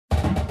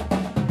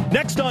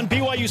Next on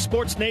BYU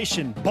Sports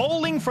Nation,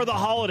 bowling for the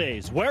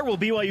holidays. Where will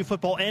BYU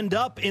football end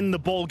up in the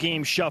bowl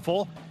game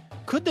shuffle?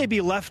 Could they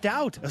be left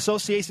out?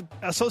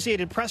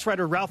 Associated Press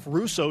writer Ralph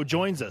Russo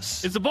joins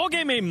us. Is the bowl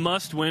game a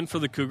must-win for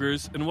the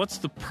Cougars, and what's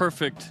the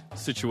perfect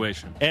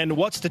situation? And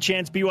what's the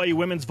chance BYU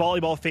women's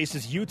volleyball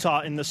faces Utah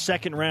in the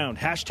second round?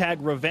 Hashtag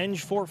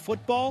revenge for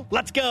football?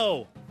 Let's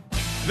go!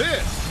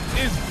 This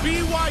is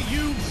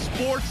BYU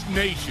Sports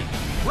Nation,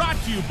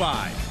 brought to you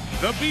by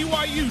The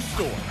BYU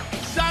Store.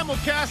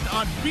 Simulcast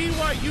on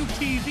BYU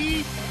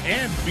TV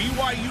and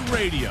BYU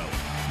Radio.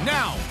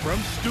 Now, from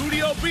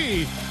Studio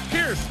B,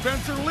 here's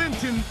Spencer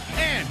Linton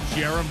and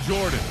Jerem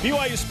Jordan.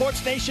 BYU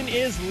Sports Nation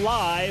is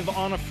live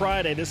on a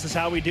Friday. This is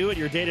how we do it.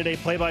 Your day-to-day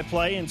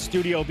play-by-play in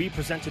Studio B,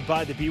 presented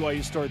by the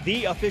BYU Store,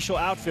 the official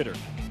outfitter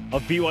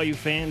of BYU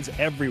fans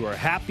everywhere.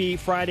 Happy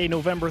Friday,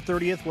 November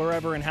 30th,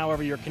 wherever and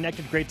however you're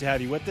connected. Great to have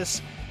you with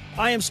us.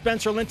 I am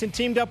Spencer Linton,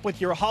 teamed up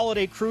with your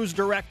holiday cruise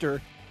director,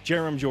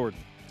 Jerem Jordan.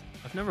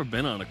 I've never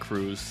been on a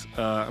cruise.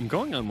 I'm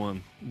going on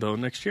one, though,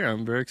 next year.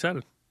 I'm very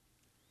excited.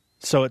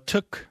 So it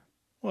took,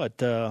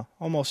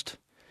 almost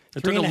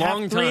three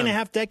and a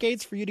half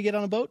decades for you to get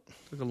on a boat?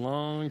 It took a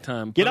long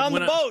time. Get on the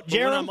boat,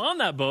 Jerem. When I'm on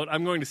that boat,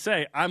 I'm going to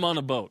say, I'm on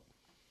a boat.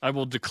 I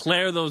will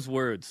declare those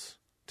words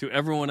to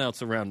everyone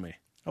else around me.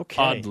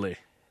 Okay. Oddly.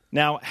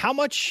 Now, how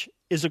much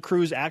is a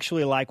cruise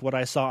actually like what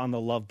I saw on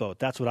the Love Boat?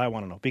 That's what I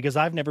want to know, because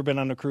I've never been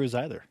on a cruise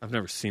either. I've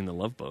never seen the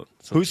Love Boat.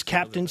 Who's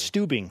Captain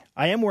Stubing?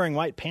 I am wearing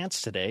white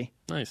pants today.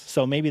 Nice.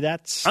 So maybe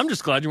that's... I'm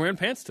just glad you're wearing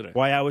pants today.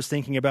 Why I was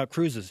thinking about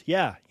cruises.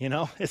 Yeah,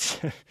 it's...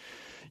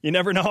 You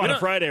never know on a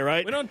Friday,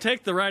 right? We don't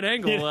take the right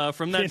angle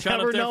from that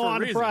shot up there for a reason. You never know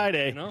on a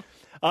Friday. You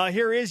know?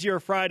 Here is your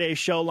Friday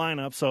show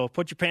lineup, so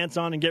put your pants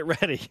on and get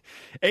ready.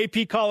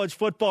 AP College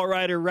football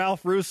writer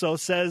Ralph Russo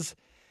says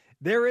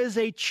there is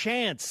a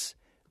chance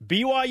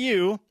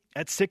BYU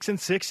at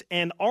 6-6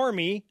 and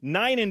Army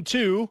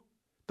 9-2,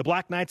 the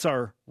Black Knights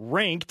are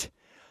ranked,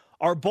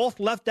 are both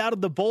left out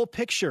of the bowl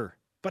picture.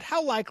 But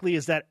how likely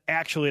is that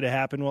actually to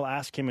happen? We'll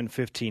ask him in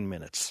 15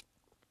 minutes.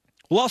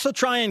 We'll also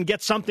try and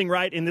get something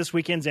right in this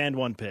weekend's And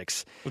One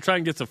picks. We'll try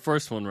and get the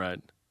first one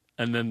right,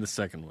 and then the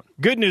second one.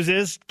 Good news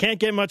is, can't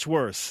get much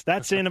worse.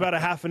 That's in about a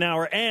half an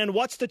hour. And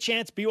what's the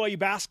chance BYU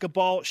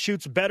basketball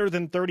shoots better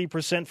than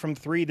 30% from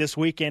three this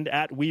weekend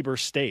at Weber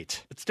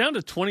State? It's down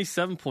to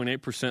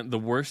 27.8%, the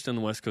worst in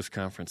the West Coast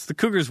Conference. The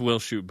Cougars will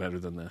shoot better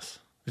than this.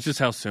 It's just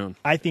how soon.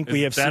 I think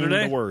we have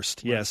Saturday? seen the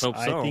worst. Yes, Hope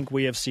so. I think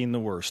we have seen the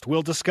worst.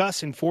 We'll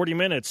discuss in 40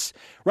 minutes.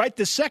 Right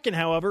this second,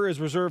 however, is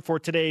reserved for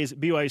today's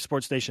BYU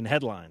Sports Nation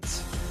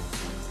headlines.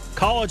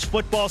 College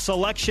Football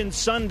Selection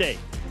Sunday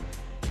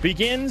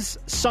begins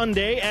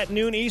Sunday at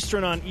noon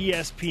Eastern on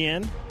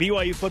ESPN.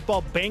 BYU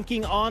football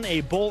banking on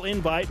a bowl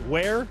invite.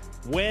 Where,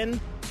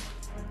 when,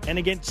 and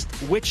against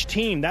which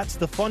team? That's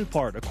the fun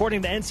part.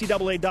 According to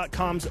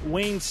NCAA.com's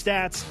Wayne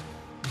Stats,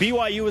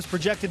 BYU is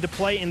projected to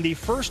play in the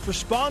First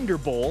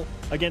Responder Bowl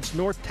against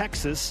North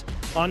Texas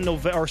on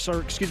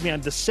December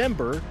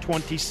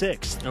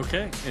 26th.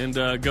 Okay,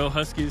 and go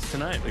Huskies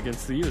tonight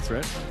against the Utes,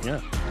 right? Yeah.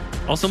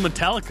 Also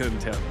Metallica in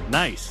town.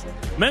 Nice.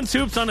 Men's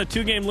hoops on a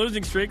 2-game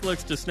losing streak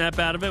looks to snap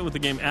out of it with a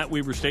game at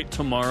Weber State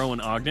tomorrow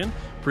in Ogden.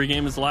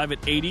 Pre-game is live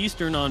at 8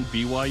 Eastern on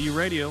BYU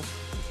Radio.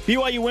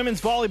 BYU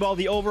women's volleyball,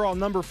 the overall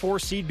number 4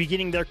 seed,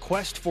 beginning their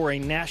quest for a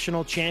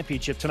national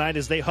championship tonight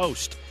as they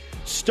host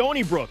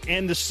Stony Brook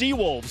and the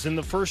Seawolves in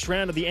the first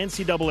round of the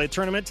NCAA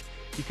tournament.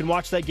 You can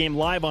watch that game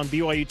live on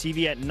BYU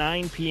TV at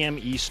 9 p.m.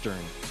 Eastern.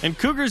 And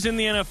Cougars in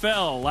the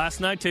NFL.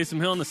 Last night, Taysom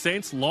Hill and the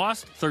Saints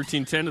lost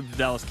 13-10 to the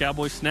Dallas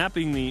Cowboys,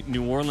 snapping the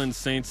New Orleans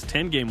Saints'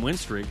 10-game win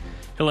streak.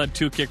 Hill had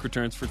 2 kick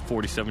returns for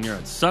 47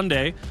 yards.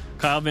 Sunday,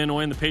 Kyle Van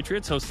Noy and the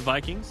Patriots host the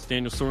Vikings.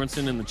 Daniel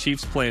Sorensen and the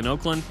Chiefs play in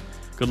Oakland.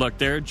 Good luck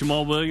there.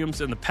 Jamal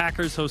Williams and the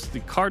Packers host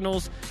the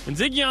Cardinals. And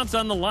Ziggy Ansah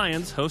and the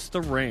Lions host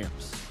the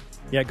Rams.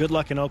 Yeah, good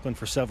luck in Oakland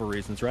for several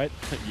reasons, right?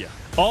 Yeah.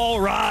 All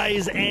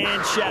rise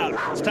and shout.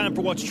 It's time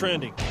for What's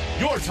Trending.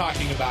 You're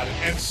talking about it,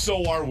 and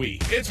so are we.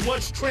 It's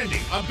What's Trending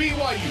on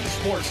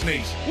BYU Sports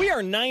Nation. We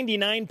are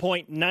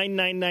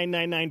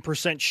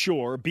 99.99999%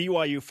 sure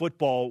BYU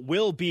football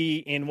will be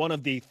in one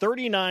of the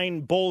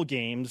 39 bowl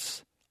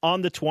games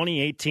on the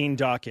 2018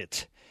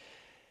 docket.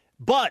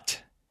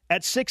 But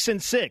at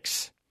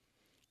 6-6,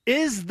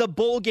 is the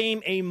bowl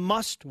game a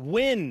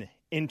must-win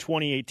in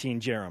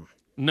 2018, Jerem?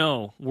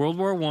 No, World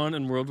War I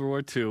and World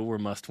War II were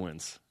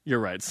must-wins. You're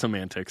right,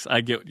 semantics.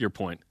 I get your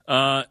point.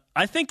 I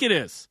think it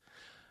is.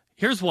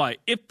 Here's why.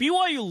 If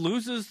BYU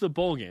loses the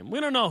bowl game, we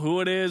don't know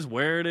who it is,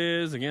 where it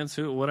is, against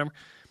who, whatever.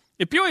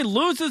 If BYU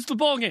loses the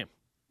bowl game,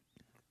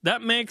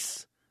 that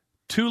makes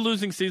 2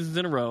 losing seasons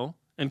in a row,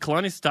 and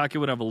Kalani Sitake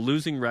would have a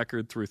losing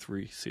record through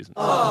 3 seasons.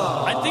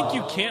 I think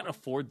you can't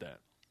afford that.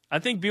 I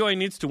think BYU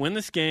needs to win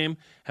this game,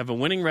 have a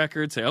winning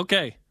record, say,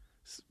 okay,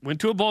 went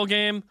to a bowl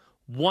game,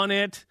 won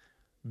it,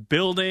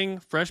 building,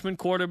 freshman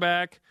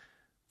quarterback,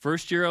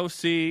 first-year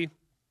OC.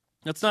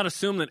 Let's not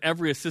assume that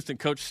every assistant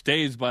coach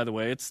stays, by the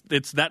way. It's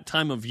that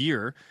time of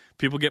year.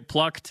 People get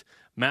plucked.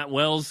 Matt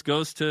Wells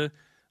goes to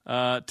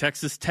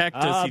Texas Tech,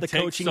 does he the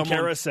take coaching someone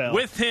carousel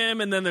with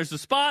him, and then there's a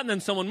spot, and then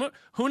someone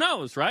who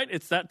knows, right?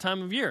 It's that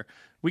time of year.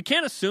 We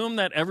can't assume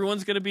that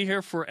everyone's going to be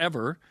here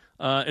forever.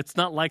 It's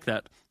not like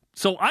that.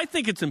 So I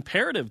think it's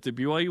imperative that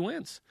BYU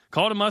wins.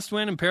 Call it a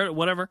must-win, imperative,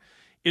 whatever.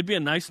 It'd be a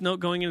nice note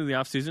going into the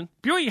offseason.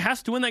 BYU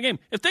has to win that game.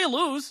 If they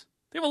lose,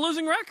 they have a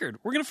losing record.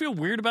 We're going to feel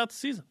weird about the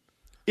season.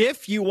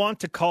 If you want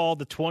to call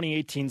the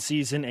 2018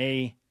 season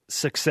a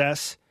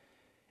success,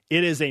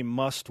 it is a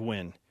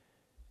must-win.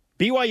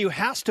 BYU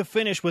has to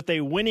finish with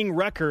a winning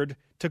record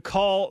to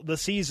call the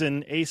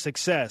season a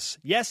success.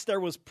 Yes, there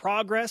was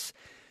progress.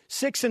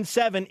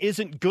 6-7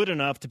 isn't good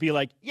enough to be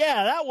like,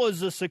 yeah, that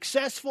was a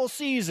successful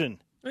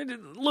season.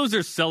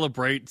 Losers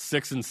celebrate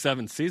 6 and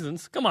 7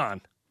 seasons. Come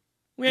on.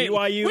 We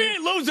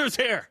ain't losers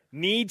here.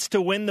 Needs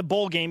to win the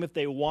bowl game if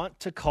they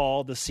want to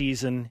call the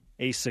season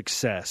a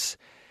success.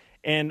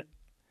 And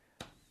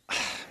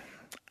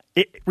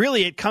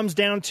it comes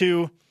down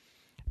to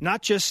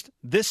not just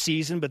this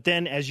season, but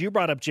then, as you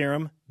brought up,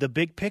 Jerem, the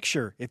big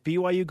picture. If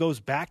BYU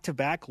goes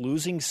back-to-back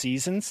losing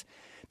seasons,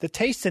 the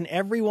taste in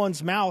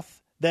everyone's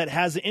mouth that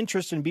has an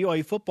interest in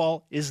BYU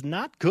football is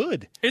not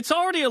good. It's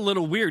already a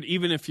little weird,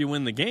 even if you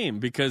win the game,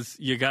 because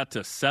you got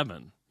to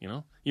 7. You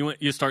know,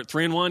 you start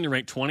 3-1, you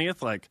rank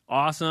 20th, like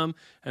awesome,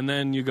 and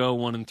then you go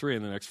 1-3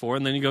 in the next 4,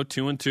 and then you go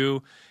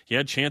 2-2. You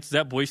had chances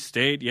at Boise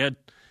State. You had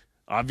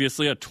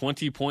obviously a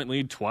 20-point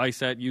lead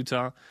twice at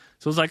Utah.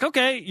 So it's like,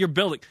 okay, you're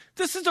building.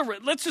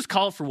 Let's just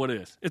call it for what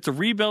it is. It's a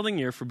rebuilding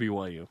year for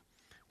BYU.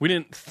 We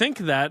didn't think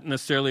that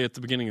necessarily at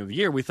the beginning of the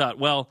year. We thought,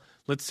 well,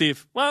 let's see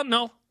if,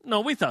 no,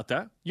 we thought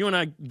that. You and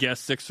I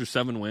guessed 6 or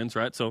 7 wins,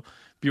 right? So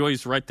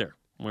BYU's right there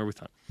where we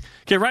thought.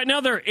 Okay, right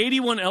now there are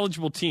 81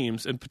 eligible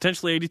teams and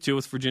potentially 82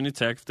 with Virginia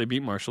Tech if they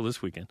beat Marshall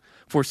this weekend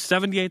for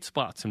 78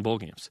 spots in bowl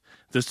games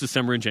this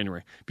December and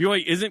January.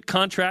 BYU isn't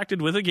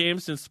contracted with a game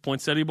since the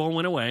Poinsettia Bowl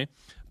went away,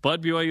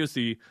 but BYU is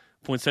the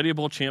Poinsettia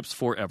Bowl champs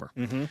forever.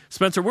 Mm-hmm.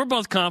 Spencer, we're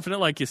both confident,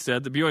 like you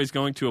said, that BYU is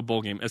going to a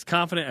bowl game. As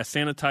confident as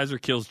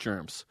sanitizer kills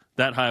germs.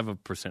 That high of a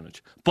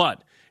percentage.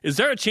 But is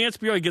there a chance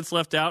BYU gets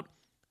left out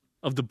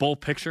of the bowl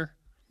picture?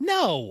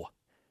 No.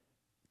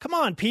 Come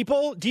on,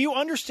 people. Do you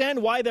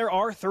understand why there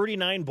are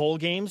 39 bowl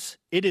games?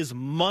 It is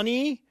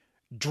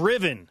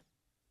money-driven.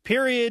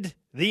 Period.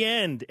 The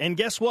end. And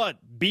guess what?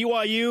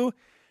 BYU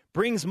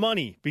brings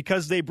money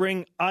because they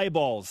bring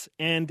eyeballs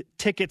and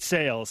ticket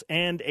sales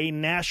and a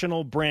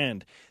national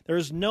brand.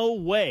 There's no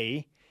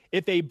way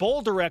if a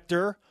bowl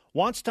director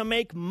wants to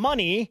make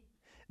money,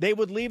 they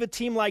would leave a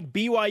team like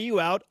BYU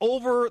out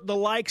over the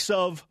likes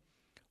of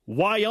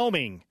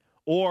Wyoming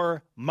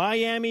or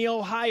Miami,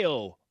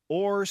 Ohio,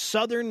 or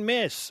Southern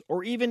Miss,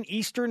 or even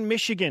Eastern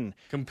Michigan.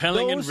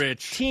 Compelling and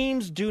rich. Those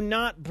teams do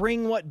not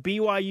bring what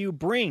BYU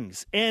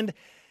brings. And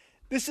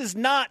this is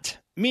not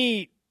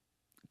me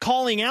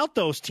calling out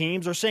those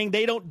teams or saying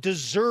they don't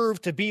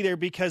deserve to be there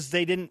because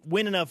they didn't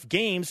win enough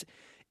games.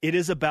 It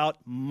is about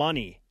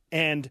money.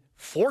 And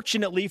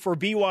fortunately for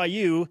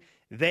BYU,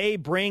 they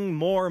bring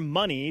more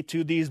money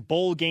to these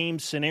bowl game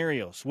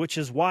scenarios, which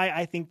is why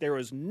I think there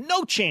is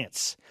no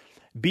chance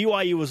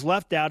BYU was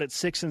left out at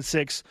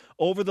 6-6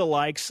 over the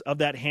likes of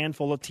that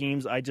handful of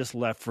teams I just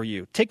left for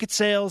you. Ticket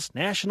sales,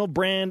 national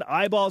brand,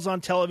 eyeballs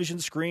on television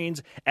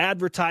screens,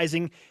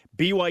 advertising.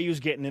 BYU's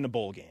getting in a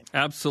bowl game.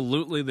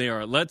 Absolutely they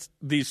are. Let's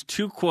these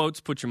 2 quotes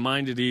put your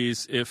mind at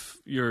ease if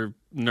you're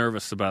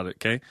nervous about it,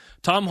 okay?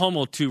 Tom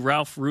Hummel to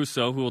Ralph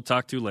Russo, who we'll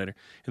talk to later,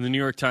 in the New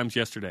York Times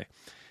yesterday.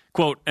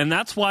 Quote, and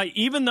that's why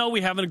even though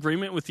we have an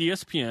agreement with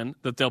ESPN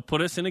that they'll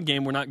put us in a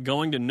game, we're not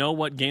going to know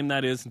what game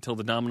that is until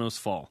the dominoes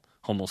fall,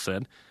 Hummel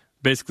said,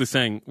 basically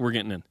saying we're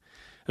getting in.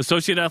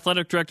 Associate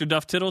Athletic Director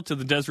Duff Tittle to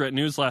the Deseret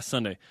News last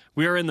Sunday.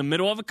 We are in the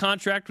middle of a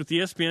contract with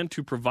ESPN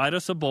to provide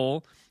us a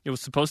bowl. It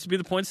was supposed to be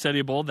the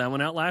Poinsettia Bowl. That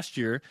went out last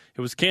year.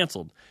 It was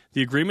canceled.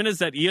 The agreement is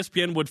that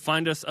ESPN would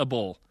find us a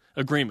bowl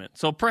agreement.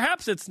 So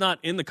perhaps it's not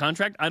in the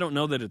contract. I don't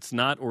know that it's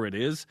not or it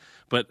is,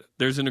 but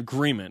there's an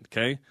agreement,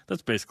 okay?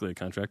 That's basically a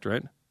contract,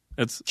 right?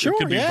 Sure, it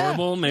could be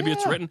verbal. Maybe yeah.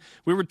 It's written.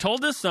 We were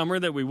told this summer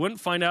that we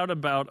wouldn't find out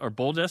about our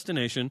bowl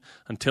destination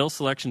until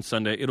Selection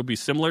Sunday. It'll be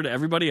similar to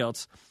everybody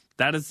else.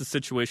 That is the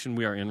situation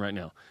we are in right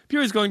now.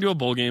 BYU is going to a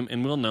bowl game,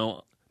 and we'll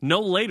know no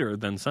later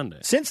than Sunday.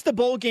 Since the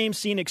bowl game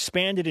scene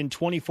expanded in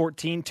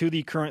 2014 to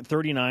the current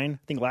 39,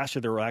 I think last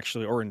year there were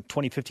actually, or in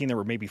 2015 there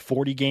were maybe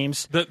 40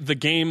 games. The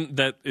game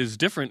that is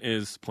different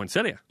is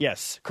Poinsettia.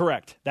 Yes,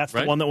 correct. That's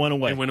right? The one that went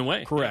away. It went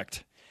away. Correct.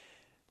 Yeah.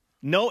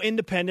 No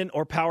independent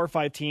or Power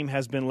 5 team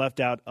has been left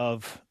out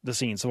of the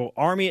scene. So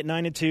Army at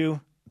 9-2,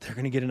 they're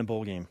going to get in a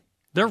bowl game.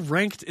 They're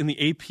ranked in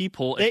the AP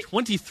poll at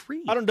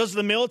 23. Does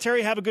the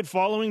military have a good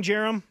following,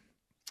 Jerem?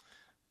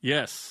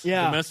 Yes.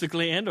 Yeah.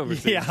 Domestically and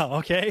overseas. Yeah,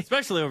 okay.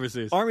 Especially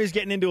overseas. Army's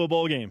getting into a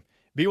bowl game.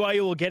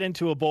 BYU will get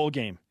into a bowl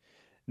game.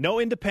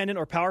 No independent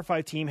or Power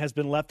 5 team has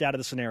been left out of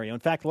the scenario. In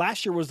fact,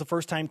 last year was the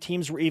first time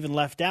teams were even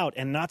left out.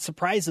 And not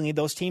surprisingly,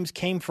 those teams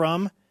came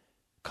from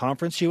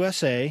Conference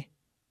USA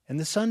and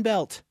the Sun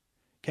Belt.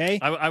 Okay.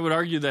 I would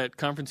argue that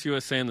Conference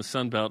USA and the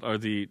Sun Belt are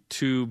the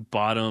 2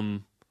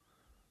 bottom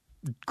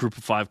group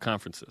of 5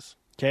 conferences.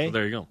 Okay, So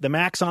there you go. The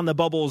MAC's on the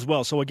bubble as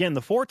well. So again,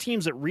 the 4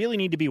 teams that really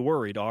need to be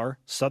worried are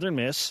Southern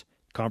Miss,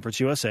 Conference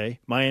USA,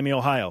 Miami,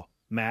 Ohio,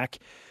 MAC,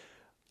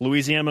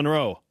 Louisiana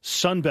Monroe,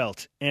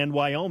 Sunbelt, and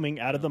Wyoming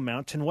out of the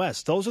Mountain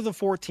West. Those are the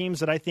 4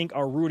 teams that I think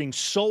are rooting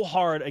so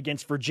hard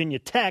against Virginia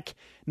Tech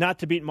not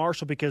to beat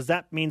Marshall, because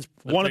that means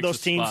one of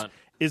those teams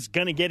is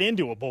going to get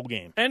into a bowl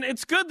game. And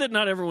it's good that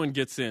not everyone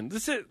gets in.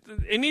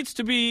 It needs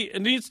to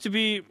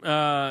be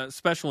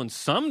special in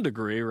some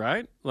degree,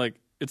 right? Like,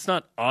 it's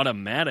not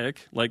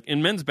automatic. Like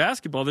in men's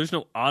basketball, there's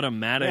no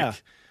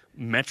automatic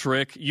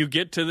metric. You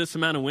get to this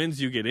amount of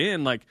wins, you get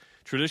in. Like,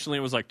 traditionally,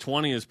 it was like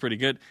 20 is pretty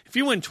good. If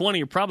you win 20,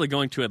 you're probably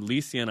going to at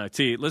least the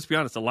NIT. Let's be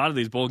honest, a lot of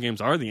these bowl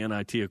games are the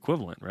NIT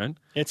equivalent, right?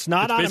 It's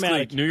automatic.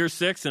 Basically New Year's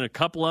Six and a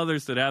couple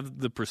others that have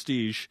the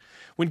prestige.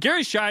 When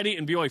Gary Scheide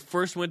and BYU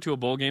first went to a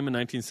bowl game in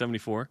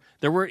 1974,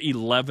 there were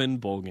 11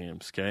 bowl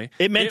games, okay?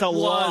 It meant a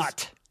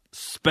lot.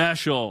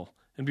 Special.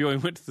 And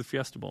BYU went to the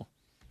Fiesta Bowl.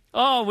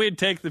 Oh, we'd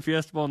take the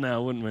Fiesta Bowl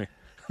now, wouldn't we?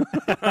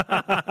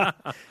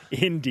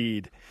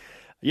 Indeed.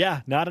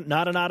 Yeah, not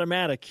an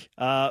automatic.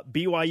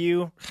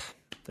 BYU,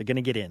 they're going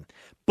to get in.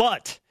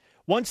 But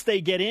once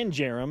they get in,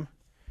 Jerem,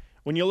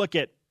 when you look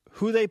at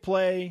who they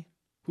play,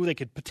 who they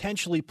could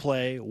potentially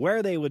play,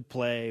 where they would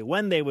play,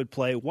 when they would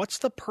play, what's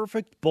the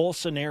perfect bowl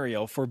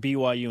scenario for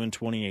BYU in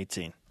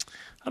 2018?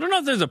 I don't know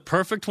if there's a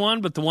perfect one,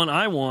 but the one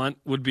I want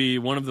would be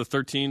one of the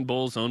 13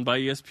 bowls owned by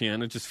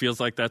ESPN. It just feels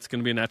like that's going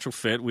to be a natural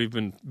fit. We've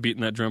been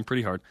beating that drum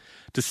pretty hard.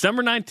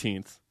 December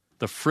 19th,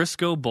 the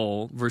Frisco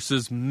Bowl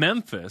versus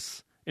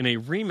Memphis in a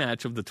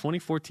rematch of the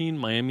 2014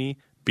 Miami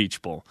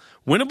Beach Bowl.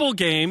 Winnable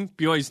game.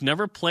 BYU's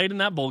never played in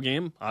that bowl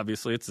game.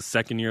 Obviously, it's the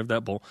second year of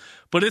that bowl.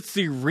 But it's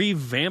the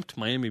revamped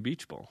Miami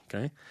Beach Bowl.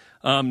 Okay,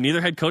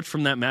 neither head coach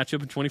from that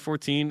matchup in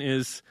 2014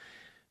 is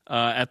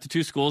at the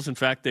 2 schools. In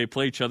fact, they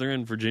play each other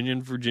in Virginia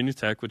and Virginia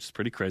Tech, which is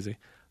pretty crazy.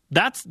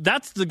 That's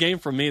the game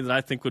for me that I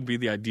think would be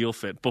the ideal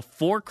fit.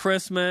 Before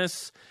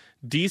Christmas,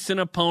 decent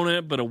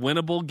opponent, but a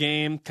winnable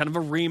game, kind of a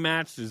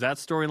rematch. There's that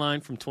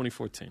storyline from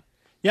 2014.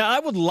 Yeah, I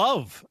would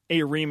love a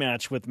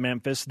rematch with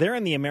Memphis. They're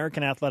in the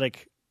American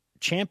Athletic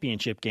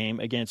Championship game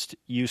against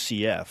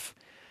UCF.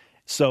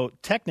 So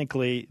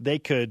technically, they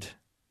could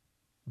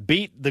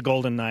beat the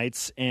Golden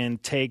Knights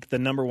and take the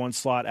number 1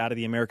 slot out of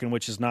the American,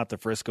 which is not the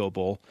Frisco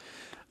Bowl.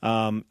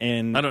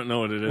 And I don't know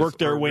what it is. Work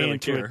their way really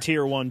into a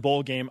Tier 1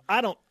 bowl game. I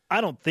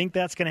don't think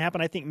that's going to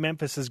happen. I think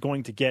Memphis is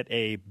going to get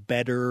a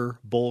better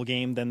bowl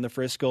game than the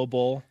Frisco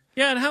Bowl.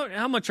 Yeah, and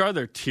how much are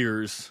there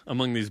tiers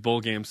among these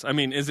bowl games? I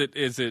mean,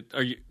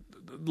 are you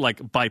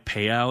like by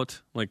payout?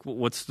 Like,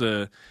 what's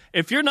the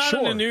if you're not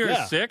in the New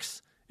Year's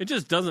Six, it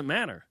just doesn't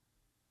matter,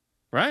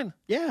 right?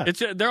 Yeah,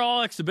 they're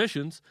all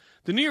exhibitions.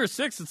 The New Year's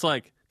Six, it's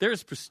like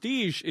there's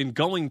prestige in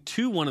going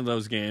to one of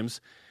those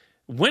games.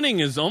 Winning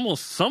is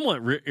almost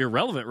somewhat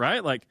irrelevant,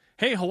 right? Like,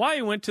 hey,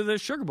 Hawaii went to the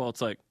Sugar Bowl.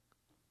 It's like,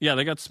 yeah,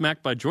 they got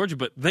smacked by Georgia,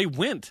 but they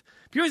went.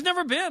 BYU's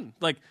never been.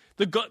 Like,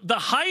 the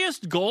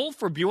highest goal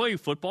for BYU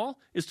football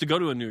is to go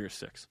to a New Year's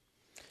Six.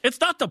 It's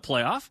not the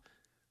playoff.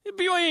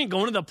 BYU ain't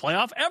going to the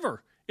playoff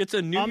ever. It's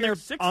a New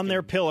Year's Six on game.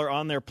 their pillar,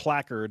 on their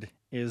placard,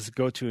 is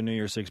go to a New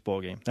Year's Six bowl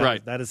game.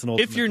 Right. That is an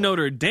ultimate If you're goal.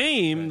 Notre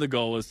Dame, the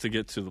goal is to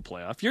get to the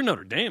playoff. You're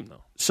Notre Dame,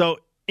 though. So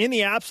in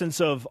the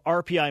absence of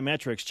RPI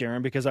metrics,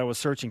 Jaron, because I was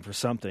searching for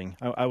something,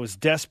 I was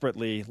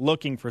desperately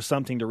looking for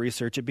something to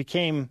research. It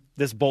became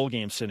this bowl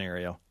game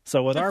scenario.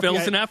 So with RPI,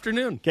 fills an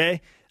afternoon.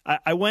 Okay,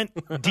 I went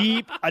a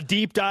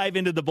deep dive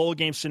into the bowl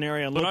game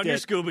scenario and Put looked on your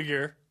at scuba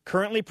gear.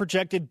 currently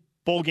projected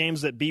bowl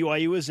games that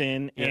BYU is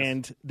in, Yes.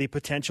 and the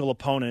potential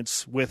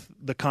opponents with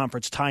the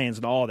conference tie-ins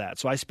and all that.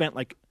 So I spent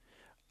like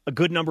a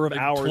good number of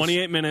hours,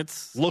 28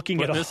 minutes,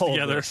 looking at this all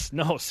together. of this.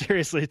 No,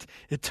 seriously,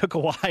 it took a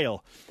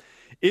while.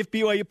 If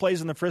BYU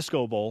plays in the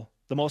Frisco Bowl,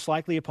 the most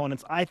likely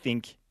opponents, I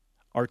think,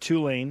 are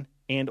Tulane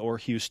and or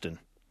Houston.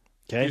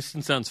 Okay,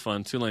 Houston sounds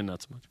fun. Tulane,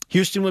 not so much.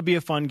 Houston would be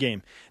a fun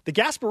game. The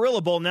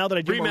Gasparilla Bowl, now that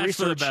I do more Rematch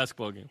research, for the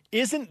basketball game.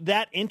 isn't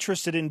that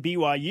interested in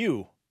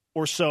BYU,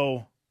 or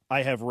so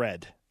I have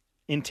read,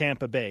 in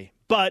Tampa Bay.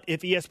 But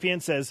if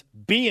ESPN says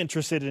be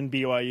interested in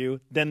BYU,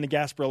 then the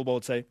Gasparilla Bowl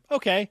would say,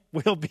 okay,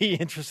 we'll be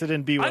interested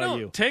in BYU. I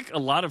don't take a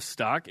lot of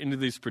stock into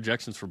these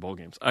projections for bowl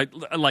games. I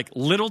like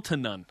little to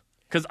none.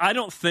 Because I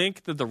don't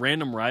think that the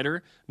random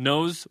writer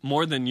knows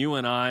more than you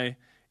and I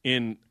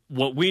in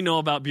what we know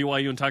about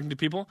BYU and talking to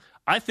people.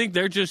 I think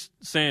they're just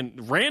saying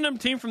random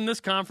team from this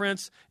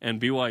conference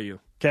and BYU.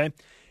 Okay.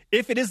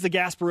 If it is the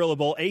Gasparilla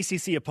Bowl,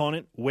 ACC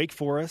opponent, Wake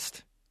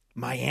Forest,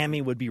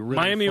 Miami would be really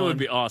Miami fun. would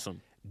be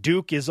awesome.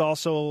 Duke is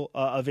also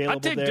available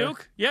I'd take there.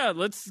 Duke. Yeah,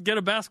 let's get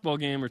a basketball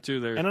game or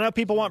two there. And I know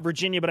people want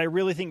Virginia, but I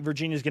really think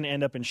Virginia's going to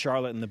end up in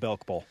Charlotte in the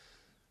Belk Bowl.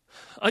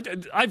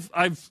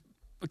 I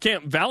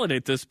can't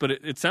validate this, but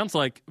it sounds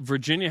like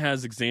Virginia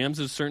has exams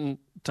at a certain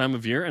time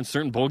of year, and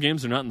certain bowl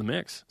games are not in the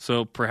mix.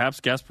 So perhaps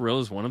Gasparilla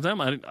is one of them.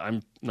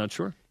 I'm not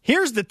sure.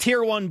 Here's the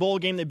Tier 1 bowl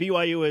game that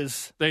BYU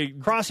is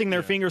crossing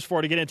their fingers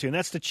for to get into, and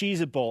that's the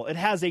Cheez-It Bowl. It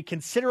has a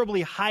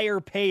considerably higher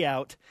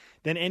payout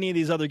than any of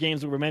these other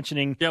games that we're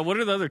mentioning. Yeah, what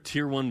are the other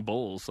Tier 1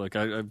 bowls? Like,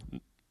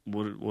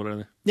 what are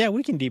they? Yeah,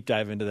 we can deep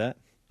dive into that.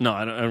 No,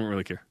 I don't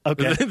really care.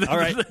 Okay. All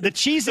right. The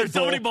Cheez-It There's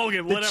Bowl. so many bowl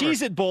games. The Whatever.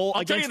 Cheez-It Bowl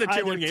I'll tell you against the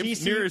tier either one games.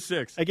 TCU, Near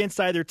 6. against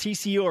either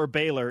TCU or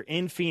Baylor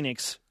in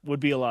Phoenix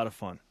would be a lot of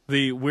fun.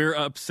 The we're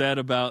upset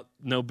about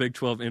no Big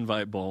 12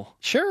 invite bowl.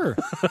 Sure.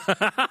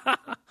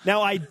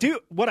 Now,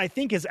 what I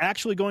think is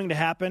actually going to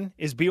happen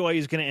is BYU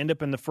is going to end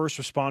up in the First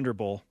Responder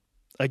Bowl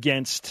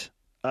against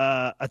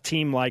a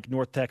team like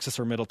North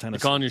Texas or Middle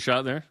Tennessee. You calling your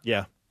shot there?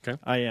 Yeah. Okay.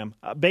 I am.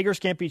 Beggars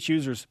can't be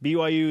choosers.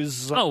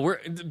 BYU's...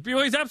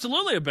 BYU's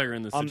absolutely a beggar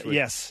in this situation.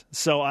 Yes.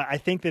 So I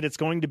think that it's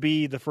going to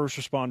be the First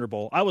Responder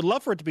Bowl. I would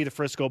love for it to be the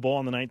Frisco Bowl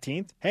on the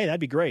 19th. Hey,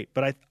 that'd be great.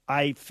 But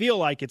I feel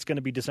like it's going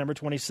to be December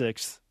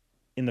 26th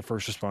in the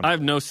First Responder Bowl. I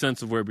have no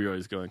sense of where BYU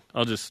is going.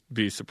 I'll just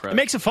be surprised. It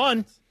makes it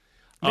fun.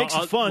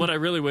 What I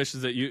really wish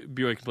is that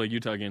BYU can play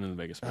Utah again in the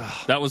Vegas Bowl.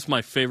 That was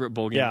my favorite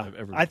bowl game I've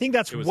ever. I think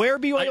that's where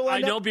BYU will I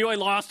end know up. BYU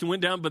lost and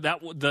went down, but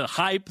the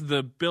hype,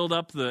 the build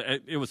up,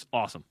 it was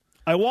awesome.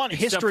 I want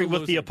Except history for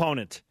with the losing.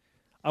 opponent.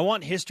 I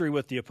want history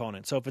with the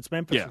opponent. So if it's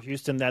Memphis or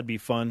Houston, that'd be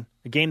fun.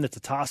 A game that's a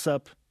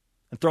toss-up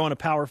and throw in a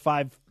Power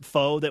 5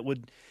 foe that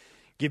would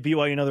give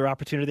BYU another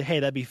opportunity.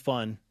 Hey, that'd be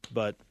fun.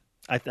 But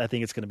I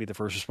think it's going to be the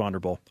First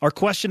Responder Bowl. Our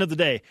question of the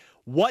day,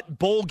 what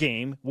bowl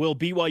game will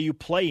BYU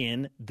play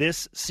in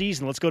this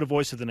season? Let's go to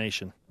Voice of the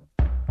Nation.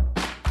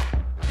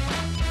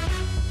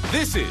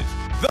 This is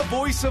the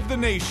Voice of the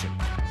Nation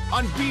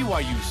on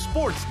BYU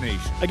Sports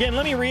Nation. Again,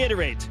 let me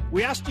reiterate.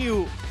 We asked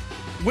you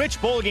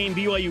which bowl game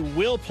BYU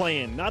will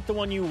play in, not the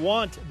one you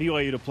want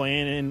BYU to play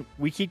in. And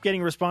we keep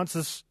getting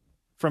responses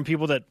from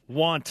people that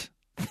want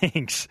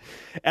things.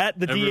 At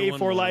the Everyone DA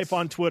for wants. Life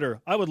on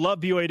Twitter. I would love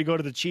BYU to go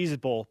to the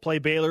Cheez-It Bowl, play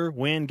Baylor,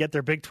 win, get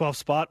their Big 12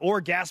 spot,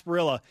 or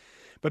Gasparilla.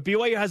 But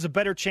BYU has a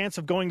better chance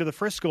of going to the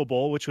Frisco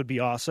Bowl, which would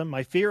be awesome.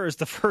 My fear is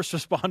the First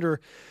Responder,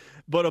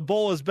 but a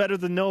bowl is better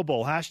than no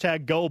bowl.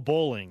 Hashtag go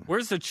bowling.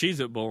 Where's the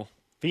Cheez-It Bowl?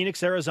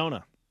 Phoenix,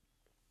 Arizona.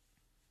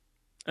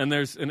 And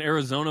there's an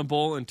Arizona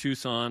Bowl in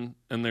Tucson,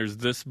 and there's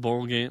this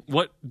bowl game.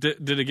 What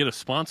did it get a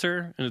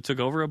sponsor and it took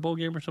over a bowl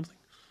game or something?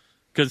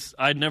 Because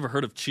I'd never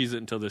heard of Cheez-It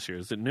until this year.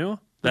 Is it new?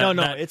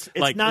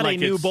 It's not a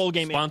new bowl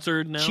game.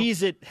 Sponsored now.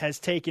 Cheez-It has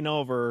taken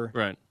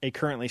over a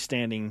currently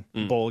standing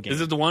bowl game.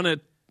 Is it the one at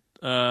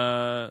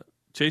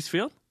Chase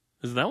Field?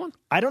 Is it that one?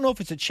 I don't know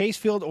if it's at Chase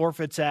Field or if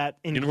it's at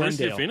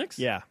University Glendale. of Phoenix.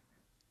 Yeah,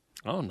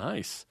 Oh,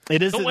 nice.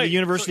 it is So at wait, the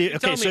University. so you're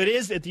So telling it me-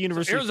 is at the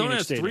University Arizona of Phoenix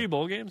has Stadium. 3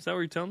 bowl games. Is that what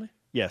you're telling me?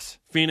 Yes,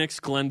 Phoenix,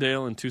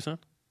 Glendale, and Tucson.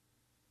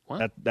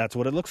 Wow. that's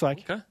what it looks like.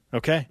 Okay.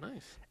 Okay.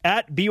 Nice.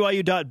 At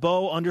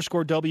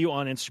BYU.Bo_W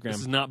on Instagram.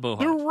 This is not Bo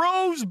the Hart.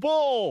 Rose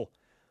Bowl.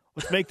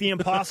 Let's make the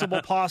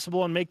impossible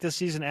possible and make this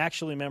season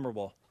actually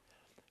memorable.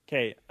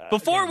 Okay.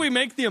 Before we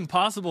make the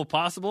impossible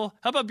possible,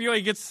 how about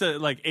BYU gets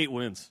to 8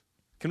 wins?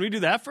 Can we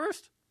do that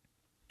first?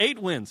 8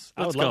 wins.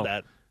 I Let's would love go.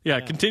 that. Yeah,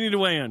 continue to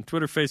weigh in.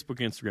 Twitter, Facebook,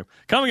 Instagram.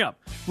 Coming up,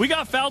 we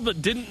got fouled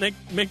but didn't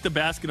make the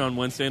basket on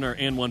Wednesday in our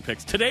and one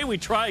picks. Today we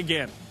try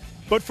again.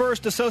 But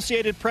first,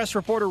 Associated Press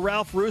reporter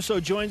Ralph Russo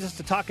joins us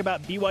to talk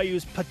about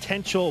BYU's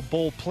potential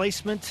bowl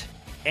placement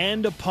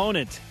and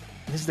opponent.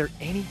 Is there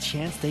any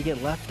chance they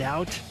get left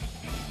out?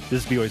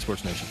 This is BYU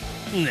Sports Nation.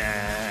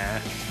 Nah.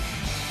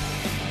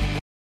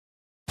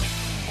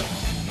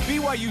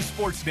 BYU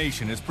Sports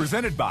Nation is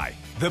presented by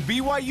The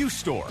BYU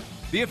Store,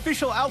 the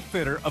official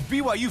outfitter of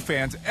BYU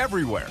fans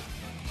everywhere.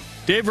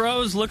 Dave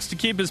Rose looks to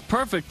keep his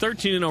perfect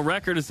 13-0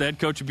 record as the head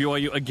coach of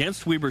BYU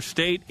against Weber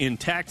State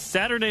intact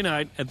Saturday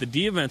night at the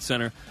D Event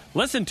Center.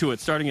 Listen to it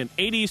starting at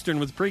 8 Eastern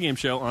with the pregame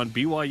show on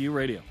BYU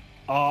Radio.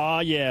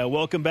 Aw, yeah.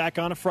 Welcome back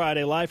on a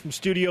Friday. Live from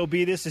Studio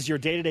B, this is your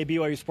day-to-day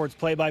BYU Sports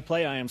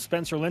play-by-play. I am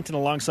Spencer Linton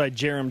alongside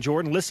Jerem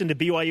Jordan. Listen to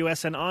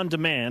BYUSN on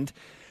demand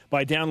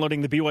by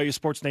downloading the BYU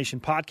Sports Nation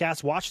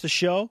podcast. Watch the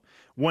show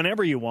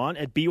whenever you want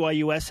at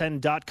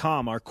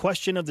BYUSN.com. Our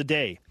question of the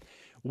day: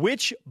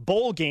 which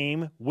bowl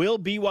game will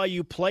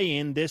BYU play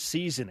in this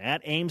season?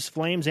 At Ames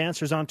Flames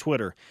answers on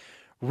Twitter.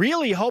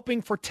 Really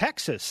hoping for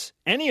Texas,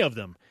 any of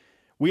them.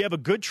 We have a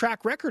good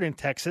track record in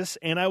Texas,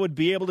 and I would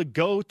be able to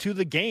go to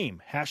the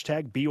game.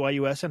 Hashtag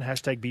BYUSN,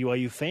 hashtag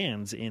BYU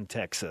fans in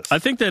Texas. I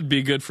think that'd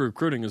be good for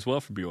recruiting as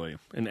well for BYU,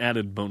 an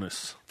added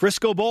bonus.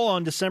 Frisco Bowl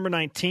on December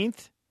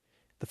 19th.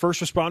 The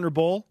First Responder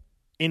Bowl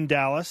in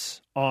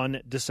Dallas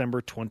on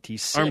December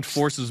 26th. Armed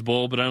Forces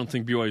Bowl, but I don't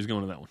think BYU is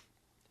going to that one.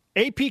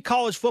 AP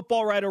college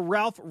football writer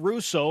Ralph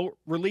Russo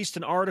released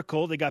an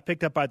article that got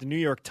picked up by the New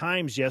York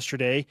Times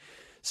yesterday,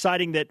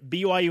 citing that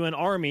BYU and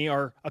Army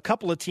are a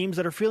couple of teams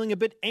that are feeling a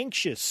bit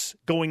anxious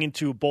going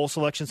into Bowl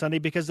Selection Sunday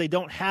because they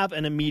don't have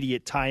an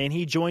immediate tie-in.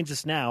 He joins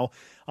us now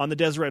on the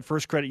Deseret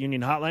First Credit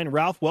Union hotline.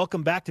 Ralph,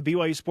 welcome back to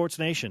BYU Sports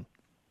Nation.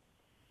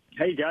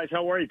 Hey, guys.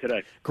 How are you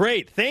today?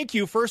 Great. Thank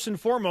you, first and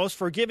foremost,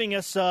 for giving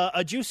us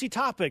a juicy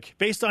topic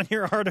based on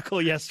your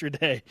article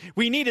yesterday.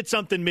 We needed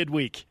something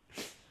midweek.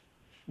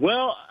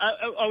 Well,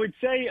 I would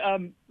say,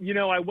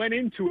 I went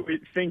into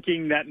it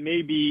thinking that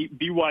maybe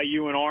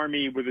BYU and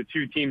Army were the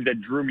two teams that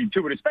drew me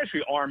to it,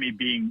 especially Army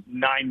being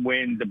 9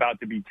 wins,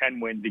 about to be 10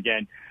 wins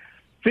again.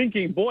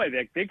 Thinking, boy,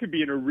 they could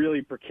be in a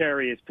really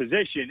precarious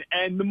position.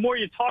 And the more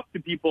you talk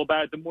to people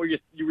about it, the more you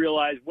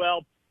realize,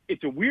 well,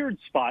 it's a weird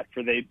spot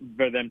for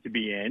them to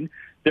be in.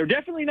 They're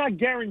definitely not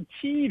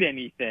guaranteed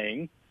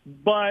anything,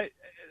 but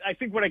I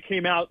think what I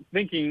came out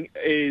thinking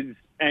is,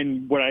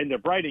 and what I ended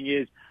up writing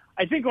is,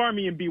 I think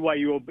Army and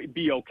BYU will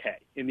be okay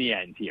in the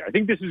end here. I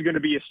think this is going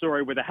to be a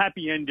story with a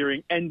happy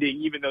ending,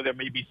 even though there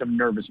may be some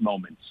nervous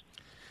moments.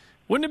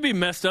 Wouldn't it be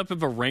messed up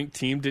if a ranked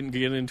team didn't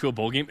get into a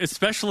bowl game,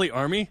 especially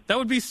Army? That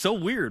would be so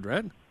weird,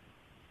 right?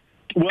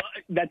 Well,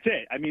 that's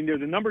it. I mean, they're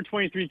the number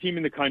 23 team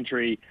in the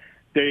country.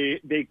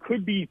 They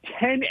could be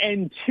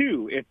 10-2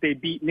 if they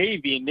beat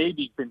Navy, and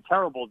Navy's been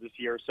terrible this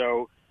year.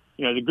 So,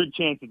 there's a good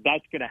chance that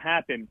that's going to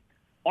happen.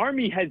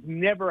 Army has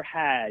never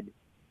had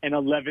an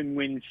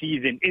 11-win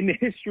season in the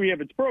history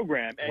of its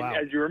program. And wow.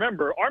 As you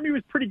remember, Army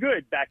was pretty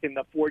good back in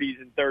the 40s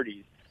and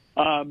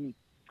 30s.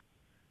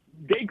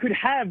 They could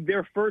have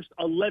their first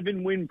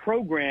 11-win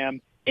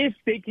program if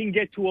they can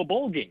get to a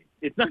bowl game.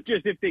 It's not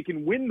just if they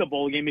can win the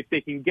bowl game, if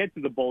they can get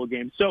to the bowl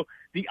game. So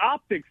the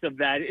optics of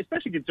that,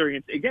 especially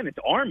considering, it's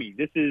Army.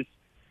 This is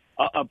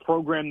a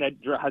program that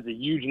has a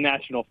huge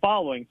national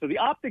following. So the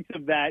optics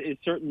of that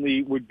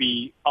certainly would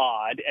be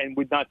odd and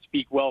would not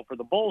speak well for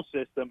the bowl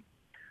system.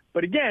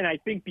 But again, I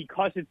think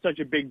because it's such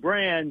a big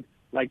brand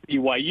like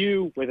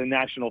BYU with a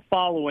national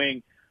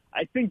following,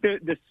 I think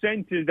the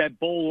sense is that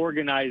bowl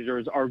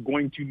organizers are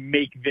going to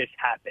make this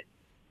happen.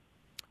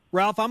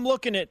 Ralph, I'm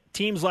looking at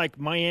teams like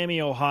Miami,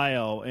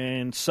 Ohio,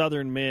 and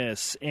Southern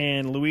Miss,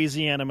 and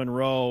Louisiana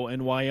Monroe,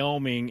 and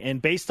Wyoming,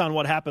 and based on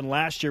what happened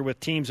last year with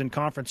teams in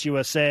Conference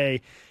USA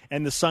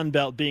and the Sun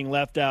Belt being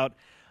left out,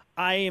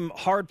 I am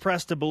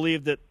hard-pressed to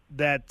believe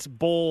that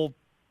bowl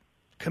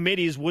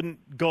committees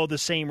wouldn't go the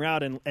same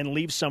route and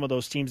leave some of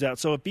those teams out.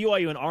 So if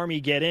BYU and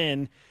Army get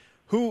in,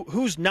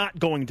 who's not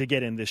going to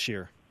get in this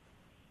year?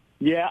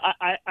 Yeah,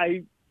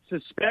 I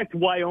suspect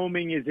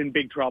Wyoming is in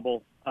big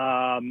trouble.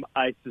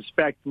 I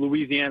suspect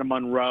Louisiana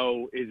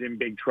Monroe is in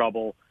big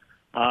trouble.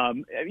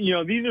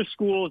 These are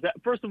schools that,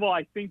 first of all,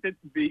 I think that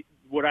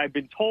what I've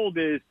been told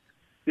is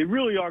they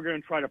really are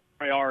going to try to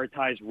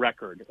prioritize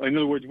record. In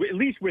other words, at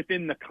least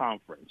within the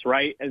conference,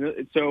 right?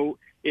 And so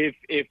if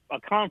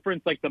a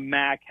conference like the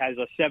MAC has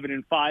a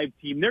 7-5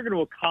 team, they're going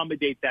to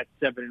accommodate that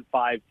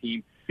 7-5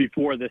 team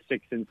before the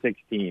 6-6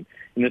 team.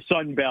 In the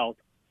Sun Belt,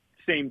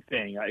 same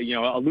thing.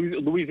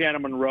 Louisiana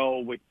Monroe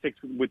with six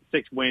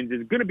wins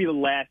is going to be the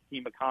last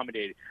team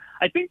accommodated.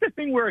 I think the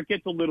thing where it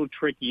gets a little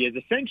tricky is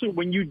essentially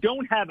when you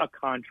don't have a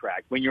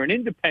contract, when you're an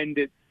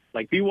independent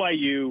like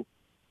BYU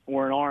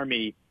or an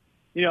Army,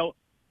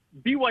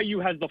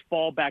 BYU has the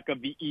fallback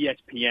of the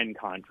ESPN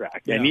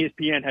contract, and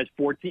ESPN has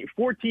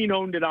 14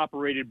 owned and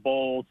operated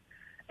bowls.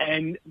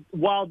 And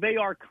while they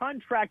are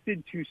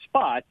contracted to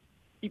spots,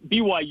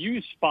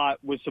 BYU's spot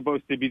was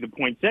supposed to be the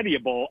Poinsettia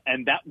Bowl,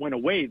 and that went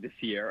away this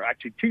year,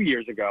 actually 2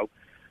 years ago.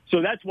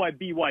 So that's why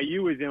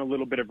BYU is in a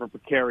little bit of a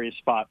precarious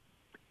spot.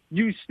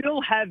 You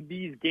still have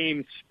these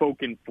games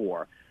spoken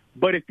for.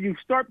 But if you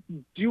start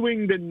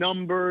doing the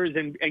numbers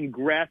and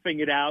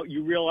graphing it out,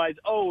 you realize,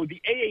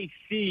 the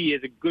AAC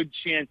is a good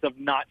chance of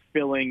not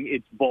filling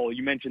its bowl.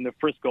 You mentioned the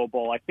Frisco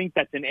Bowl. I think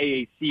that's an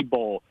AAC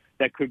bowl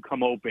that could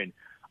come open.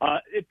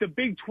 If the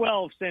Big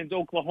 12 sends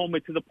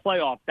Oklahoma to the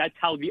playoff, that's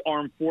how the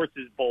Armed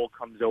Forces Bowl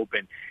comes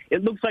open.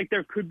 It looks like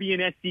there could be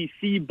an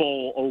SEC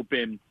Bowl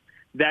open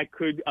that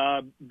could,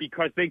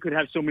 because they could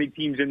have so many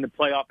teams in the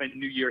playoff in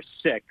New Year's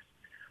 6.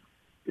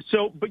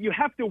 So, but you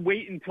have to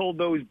wait until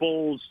those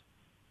bowls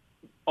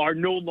are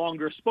no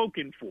longer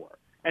spoken for.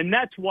 And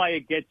that's why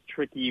it gets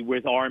tricky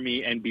with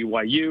Army and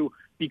BYU,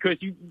 because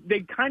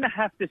they kind of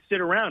have to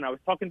sit around. I was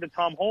talking to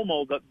Tom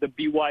Holmoe, the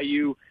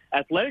BYU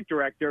athletic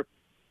director,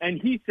 and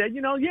he said,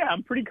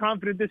 I'm pretty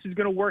confident this is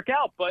going to work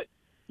out. But,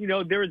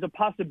 there is a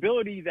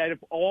possibility that if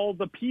all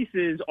the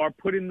pieces are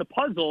put in the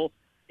puzzle,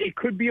 it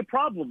could be a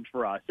problem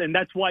for us. And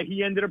that's why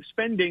he ended up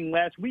spending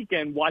last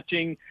weekend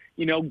watching,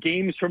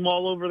 games from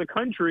all over the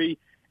country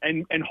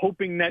and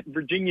hoping that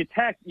Virginia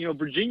Tech,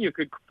 Virginia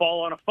could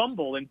fall on a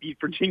fumble and beat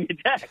Virginia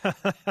Tech.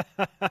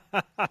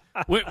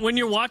 When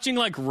you're watching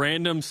like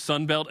random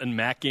Sun Belt and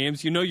MAC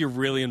games, you're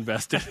really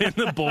invested in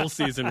the bowl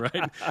season,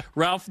 right?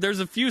 Ralph, there's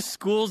a few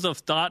schools of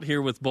thought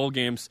here with bowl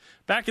games.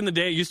 Back in the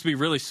day, it used to be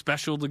really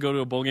special to go to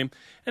a bowl game.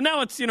 And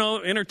now it's,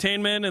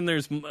 entertainment and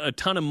there's a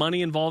ton of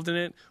money involved in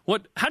it.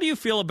 How do you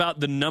feel about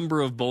the number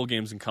of bowl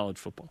games in college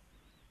football?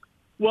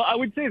 Well, I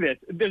would say this.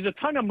 There's a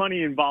ton of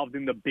money involved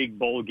in the big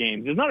bowl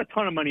games. There's not a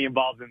ton of money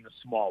involved in the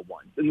small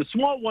ones. In the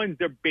small ones,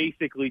 they're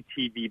basically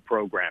TV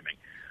programming.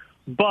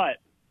 But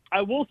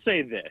I will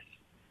say this.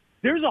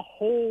 There's a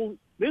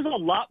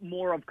lot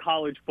more of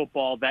college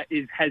football that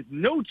has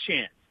no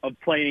chance of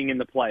playing in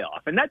the playoff.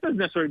 And that doesn't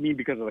necessarily mean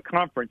because of the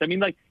conference. I mean,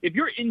 like, if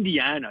you're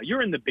Indiana,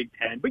 you're in the Big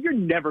Ten, but you're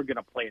never going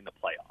to play in the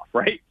playoff,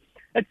 right?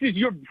 That's just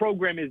your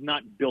program is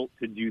not built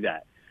to do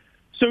that.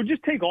 So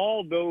just take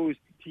all those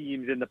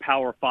teams in the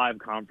Power 5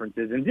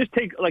 conferences and just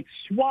take like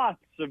swaths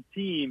of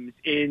teams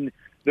in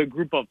the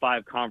Group of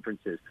 5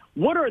 conferences.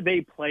 What are they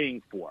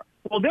playing for?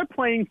 Well, they're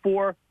playing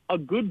for a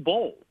good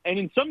bowl. And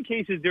in some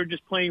cases, they're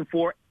just playing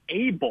for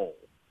a bowl,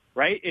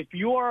 right? If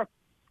you're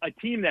a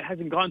team that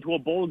hasn't gone to a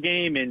bowl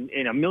game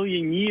in a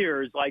million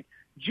years, like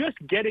just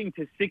getting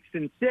to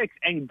 6-6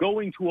 and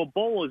going to a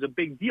bowl is a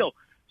big deal.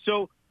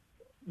 So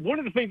one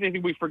of the things I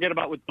think we forget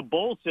about with the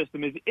bowl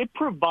system is it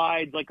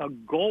provides like a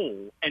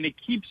goal, and it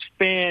keeps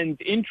fans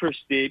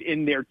interested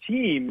in their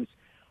teams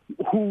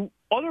who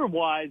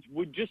otherwise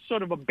would just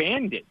sort of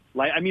abandon.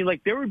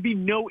 There would be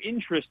no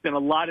interest in a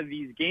lot of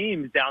these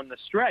games down the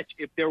stretch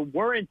if there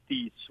weren't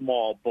these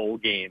small bowl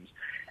games.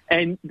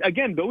 And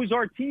again, those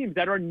are teams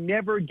that are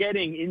never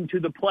getting into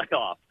the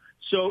playoff.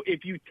 So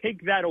if you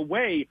take that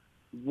away,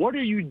 what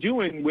are you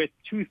doing with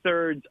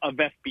 2/3 of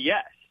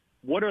FBS?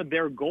 What are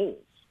their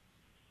goals?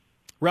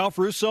 Ralph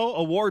Russo,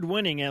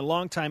 award-winning and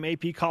longtime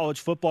AP college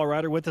football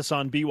writer with us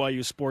on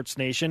BYU Sports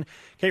Nation.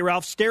 Okay,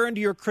 Ralph, stare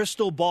into your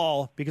crystal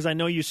ball because I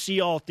know you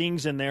see all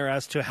things in there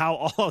as to how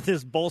all of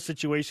this bowl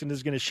situation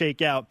is going to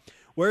shake out.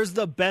 Where's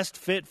the best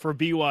fit for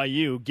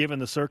BYU given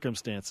the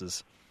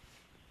circumstances?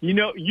 You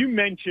know, you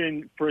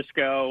mentioned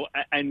Frisco,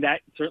 and that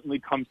certainly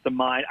comes to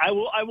mind. I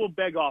will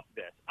beg off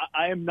this.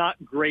 I am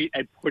not great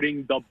at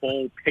putting the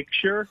bowl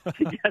picture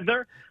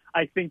together.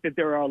 I think that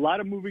there are a lot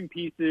of moving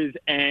pieces,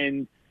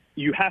 and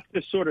you have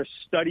to sort of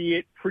study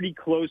it pretty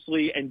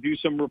closely and do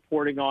some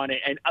reporting on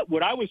it. And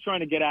what I was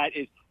trying to get at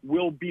is,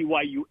 will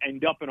BYU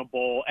end up in a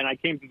bowl? And I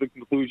came to the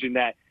conclusion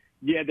that,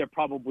 yeah, they're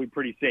probably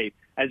pretty safe.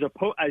 As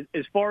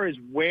far as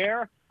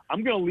where,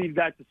 I'm going to leave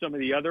that to some of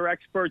the other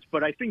experts.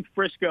 But I think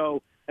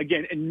Frisco,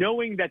 again, and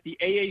knowing that the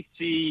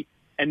AAC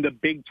and the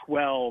Big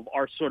 12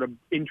 are sort of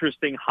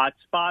interesting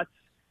hotspots,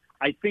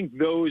 I think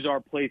those are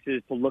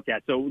places to look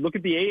at. So look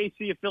at the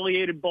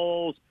AAC-affiliated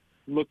bowls,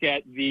 look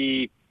at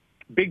the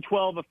Big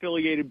 12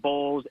 affiliated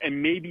bowls,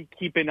 and maybe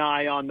keep an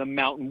eye on the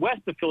Mountain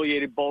West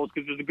affiliated bowls,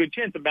 because there's a good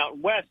chance the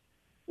Mountain West,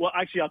 well,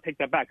 actually, I'll take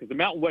that back, because the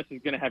Mountain West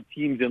is going to have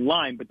teams in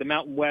line, but the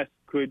Mountain West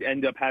could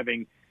end up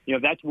having,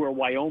 that's where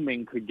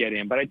Wyoming could get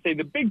in. But I'd say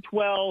the Big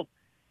 12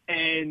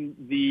 and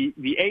the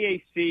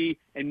AAC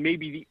and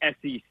maybe the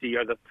SEC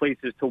are the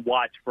places to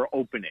watch for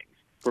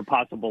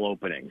possible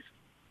openings.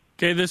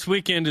 Okay, this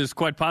weekend is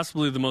quite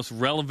possibly the most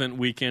relevant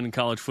weekend in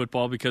college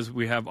football because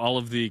we have all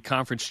of the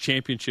conference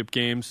championship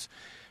games.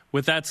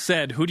 With that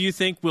said, who do you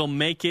think will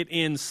make it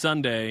in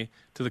Sunday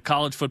to the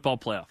college football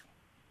playoff?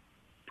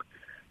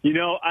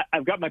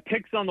 I've got my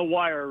picks on the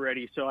wire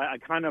already, so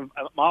I'm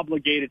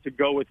obligated to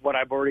go with what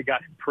I've already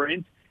got in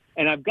print.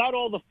 And I've got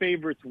all the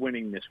favorites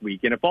winning this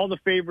week. And if all the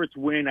favorites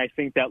win, I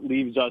think that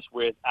leaves us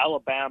with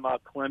Alabama,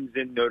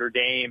 Clemson, Notre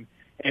Dame,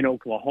 and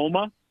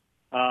Oklahoma.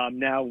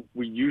 Now,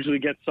 we usually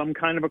get some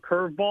kind of a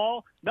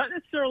curveball, not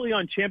necessarily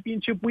on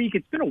championship week.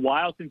 It's been a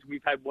while since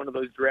we've had one of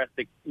those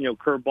drastic,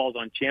 curveballs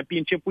on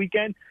championship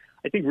weekend.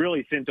 I think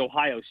really since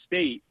Ohio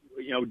State,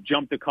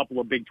 jumped a couple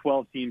of Big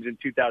 12 teams in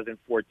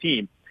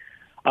 2014.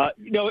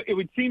 It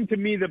would seem to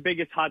me the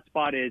biggest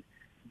hotspot is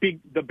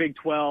the Big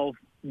 12,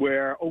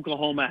 where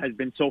Oklahoma has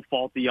been so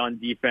faulty on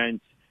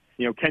defense.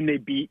 Can they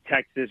beat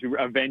Texas,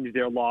 avenge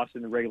their loss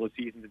in the regular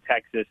season to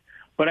Texas?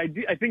 But I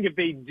think if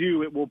they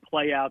do, it will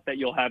play out that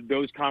you'll have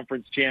those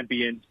conference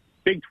champions,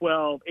 Big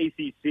 12,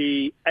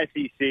 ACC,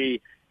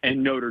 SEC,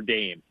 and Notre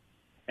Dame.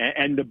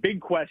 And the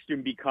big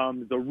question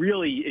becomes, the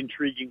really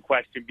intriguing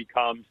question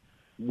becomes,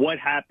 what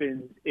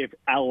happens if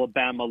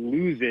Alabama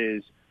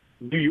loses?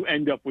 Do you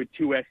end up with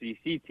two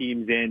SEC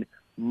teams in?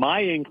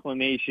 My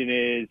inclination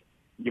is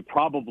you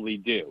probably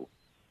do.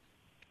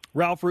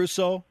 Ralph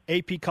Russo,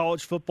 AP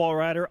college football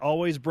writer,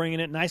 always bringing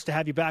it. Nice to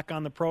have you back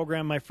on the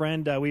program, my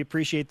friend. We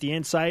appreciate the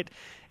insight.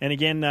 And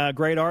again,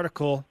 great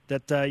article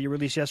that you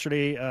released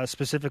yesterday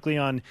specifically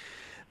on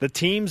the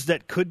teams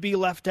that could be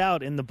left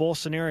out in the bowl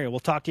scenario. We'll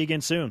talk to you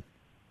again soon.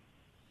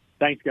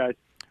 Thanks, guys.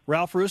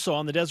 Ralph Russo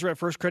on the Deseret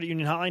First Credit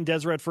Union Hotline.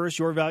 Deseret First,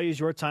 your values,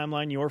 your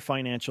timeline, your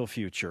financial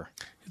future.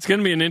 It's going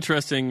to be an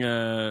interesting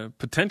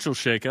potential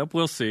shakeup.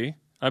 We'll see.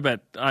 I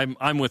bet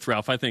I'm with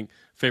Ralph. I think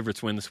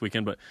favorites win this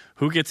weekend, but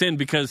who gets in?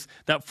 Because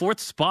that fourth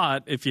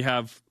spot, if you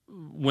have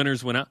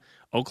winners win out,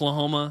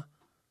 Oklahoma,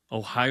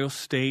 Ohio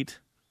State,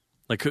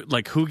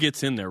 like who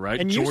gets in there, right?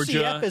 And Georgia,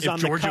 UCF is if on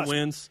Georgia the cusp.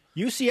 wins.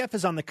 UCF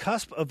is on the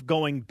cusp of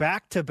going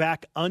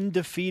back-to-back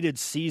undefeated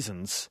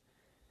seasons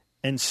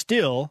and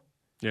still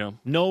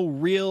no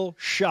real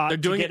shot to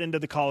get into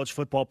the college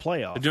football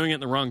playoff. They're doing it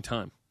in the wrong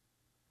time.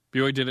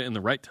 BYU did it in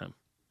the right time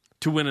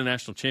to win a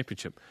national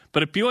championship.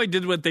 But if BYU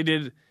did what they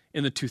did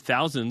in the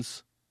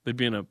 2000s, they'd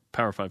be in a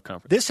Power 5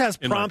 conference. This has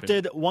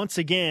prompted, once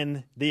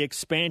again, the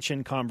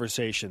expansion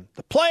conversation.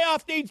 The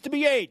playoff needs to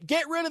be 8.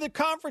 Get rid of the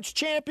conference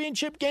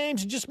championship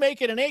games and just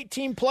make it an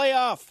 8-team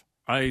playoff.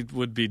 I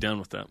would be down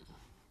with that.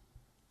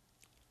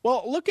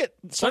 Well, look at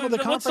some of the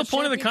conference. What's the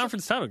point of the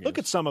conference title games? Look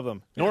at some of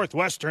them. Yeah.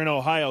 Northwestern,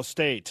 Ohio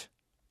State.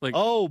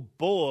 Oh,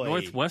 boy.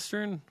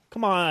 Northwestern?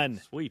 Come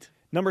on. Sweet.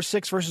 Number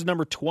 6 versus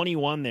number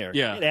 21 there.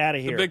 Yeah. Get out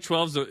of here. The Big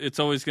 12's, it's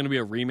always going to be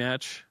a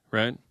rematch,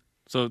 right?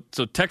 So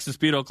Texas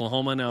beat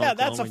Oklahoma now. Yeah,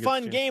 that's a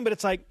fun game, but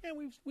it's like,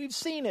 we've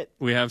seen it.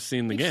 We have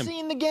seen the game. We've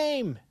seen the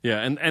game. Yeah,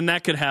 and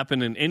that could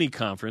happen in any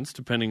conference,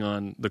 depending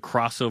on the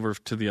crossover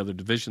to the other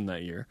division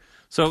that year.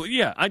 So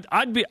yeah,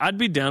 I'd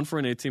be down for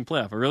an 8-team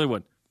playoff. I really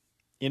would.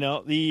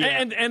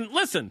 And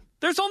listen,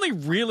 There's only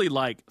really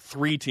like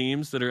 3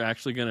 teams that are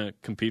actually going to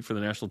compete for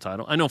the national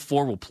title. I know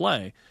 4 will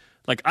play.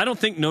 Like, I don't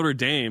think Notre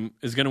Dame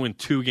is going to win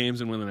 2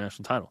 games and win the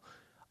national title.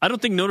 I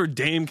don't think Notre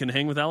Dame can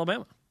hang with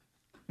Alabama.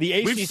 The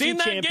ACC We've seen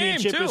that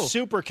championship game, too. is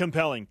super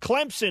compelling.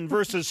 Clemson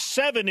versus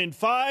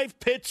 7-5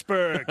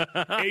 Pittsburgh.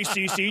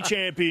 ACC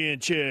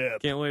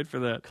championship. Can't wait for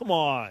that. Come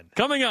on.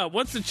 Coming up,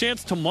 what's the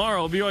chance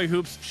tomorrow BYU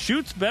Hoops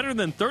shoots better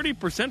than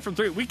 30% from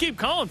 3? We keep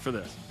calling for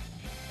this.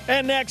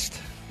 And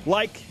next,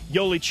 like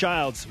Yoli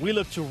Childs, we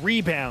look to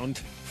rebound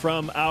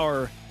from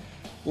our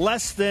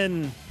less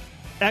than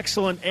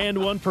excellent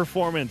and 1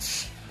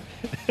 performance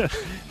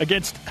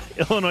against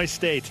Illinois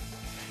State.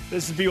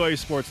 This is BYU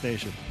Sports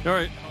Nation. All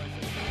right.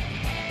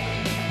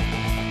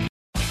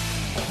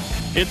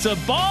 It's a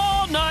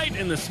ball night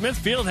in the Smith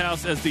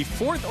Fieldhouse as the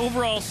 4th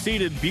overall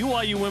seeded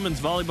BYU women's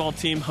volleyball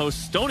team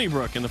hosts Stony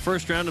Brook in the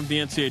first round of the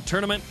NCAA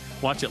tournament.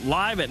 Watch it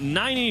live at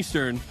 9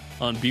 Eastern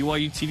on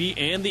BYU TV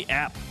and the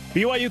app.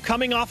 BYU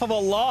coming off of a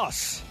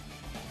loss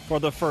for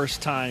the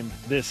first time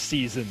this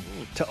season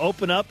to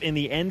open up in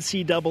the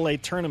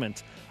NCAA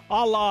tournament,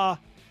 a la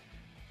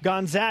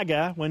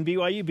Gonzaga when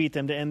BYU beat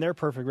them to end their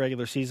perfect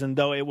regular season,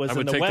 though it was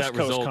in the West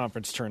Coast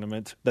Conference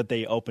tournament that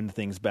they opened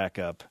things back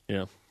up.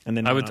 Yeah. And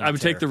then I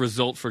would take the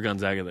result for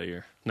Gonzaga that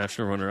year.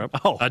 National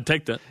runner-up. Oh. I'd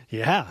take that.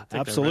 Yeah,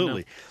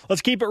 absolutely.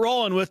 Let's keep it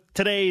rolling with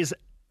today's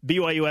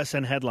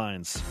BYUSN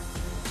headlines.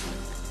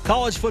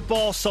 College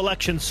Football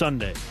Selection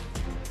Sunday.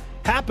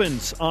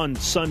 Happens on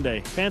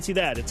Sunday. Fancy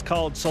that. It's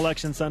called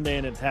Selection Sunday,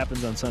 and it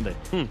happens on Sunday.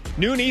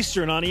 Noon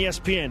Eastern on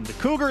ESPN. The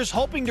Cougars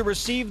hoping to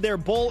receive their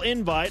bowl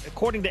invite.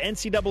 According to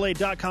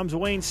NCAA.com's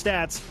Wayne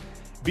Stats,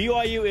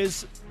 BYU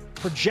is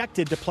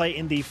projected to play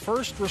in the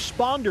First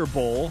Responder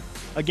Bowl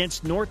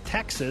against North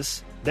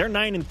Texas. They're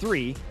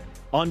 9-3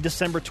 on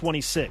December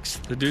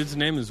 26th. The dude's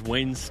name is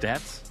Wayne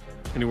Stats,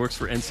 and he works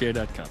for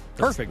NCAA.com.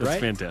 Perfect, that's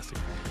right? Fantastic.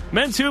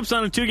 Men's hoops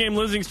on a 2-game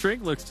losing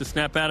streak looks to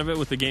snap out of it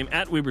with the game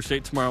at Weber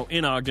State tomorrow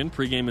in Ogden.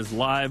 Pregame is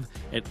live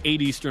at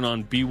 8 Eastern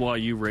on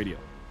BYU Radio.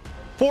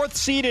 4th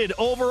seeded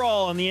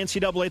overall in the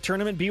NCAA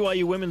tournament,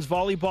 BYU women's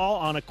volleyball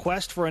on a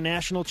quest for a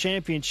national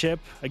championship.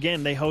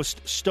 Again, they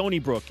host Stony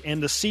Brook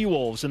and the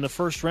Seawolves in the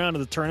first round of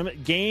the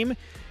tournament. Game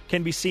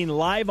can be seen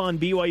live on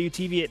BYU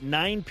TV at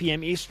 9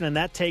 p.m. Eastern, and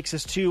that takes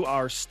us to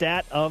our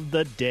stat of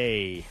the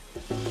day.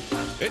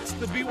 It's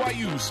the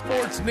BYU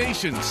Sports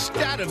Nation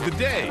stat of the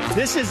day.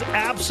 This is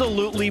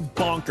absolutely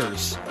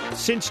bonkers.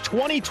 Since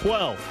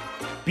 2012,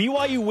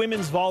 BYU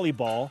women's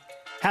volleyball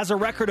has a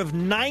record of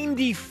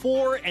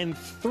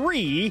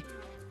 94-3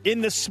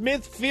 in the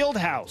Smith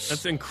Fieldhouse.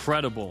 That's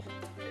incredible.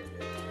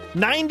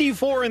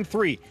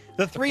 94-3.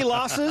 The 3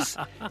 losses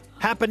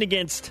happened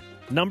against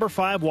number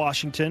 5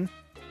 Washington,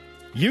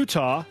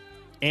 Utah,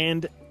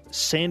 and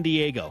San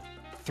Diego.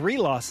 3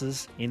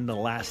 losses in the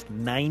last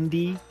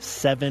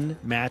 97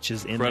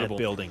 matches in that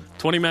building.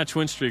 20-match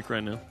win streak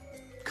right now,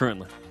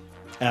 currently.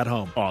 At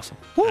home. Awesome.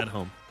 Woo. At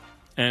home.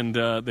 And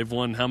they've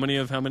won how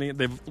many?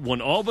 They've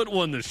won all but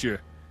 1 this year.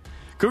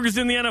 Cougars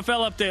in the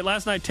NFL update.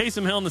 Last night,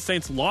 Taysom Hill and the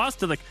Saints lost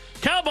to the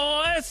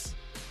Cowboys,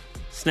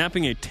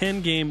 snapping a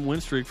 10-game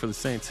win streak for the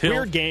Saints. Hill,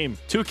 weird game.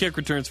 2 kick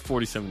returns for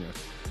 47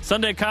 yards.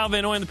 Sunday, Kyle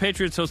Van Noy and the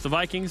Patriots host the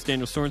Vikings.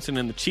 Daniel Sorensen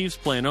and the Chiefs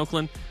play in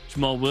Oakland.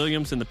 Jamal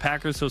Williams and the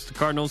Packers host the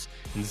Cardinals.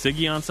 And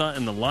Ziggy Ansah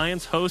and the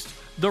Lions host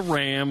the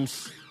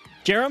Rams.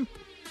 Jerem,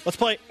 let's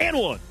play and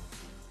 1.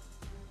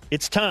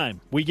 It's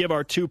time. We give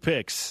our 2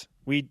 picks.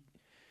 We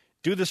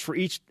do this for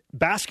each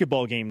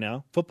basketball game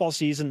now. Football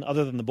season,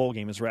 other than the bowl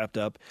game, is wrapped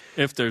up.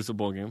 If there's a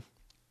bowl game.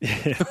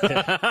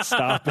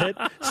 Stop it.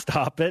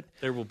 Stop it.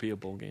 There will be a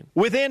bowl game.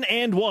 Within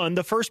and 1,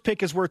 the first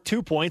pick is worth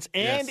 2 points.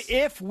 And Yes.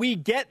 if we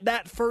get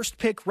that first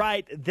pick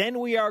right, then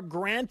we are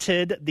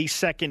granted the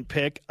second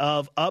pick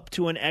of up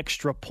to an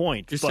extra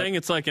point. You're saying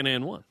it's like an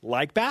and 1.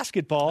 Like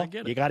basketball, I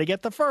get it. you got to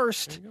get the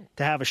first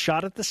to have a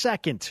shot at the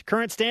second.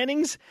 Current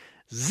standings,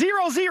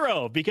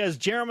 0-0, because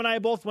Jerem and I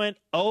both went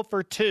 0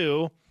 for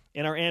 2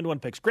 in our and 1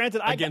 picks.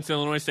 Granted, Against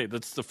Illinois State.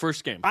 That's the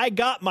first game. I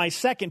got my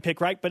second pick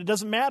right, but it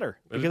doesn't matter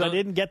because I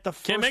didn't get the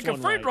first one Can't make a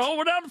free right. throw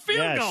without a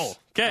field goal.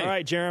 Okay. All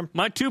right, Jerem.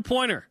 My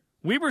 2-pointer.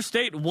 Weber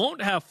State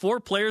won't have 4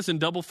 players in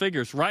double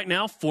figures. Right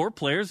now, 4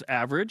 players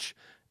average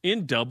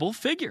in double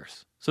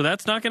figures. So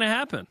that's not going to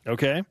happen.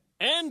 Okay.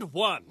 And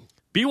 1.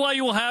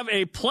 BYU will have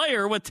a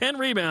player with 10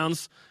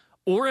 rebounds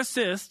or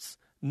assists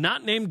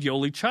not named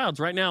Yoli Childs.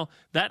 Right now,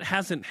 that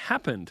hasn't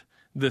happened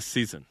this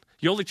season.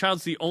 Yoli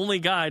Childs the only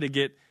guy to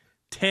get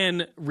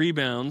 10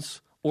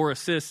 rebounds or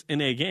assists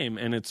in a game,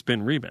 and it's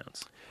been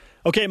rebounds.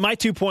 Okay, my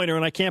 2-pointer,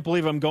 and I can't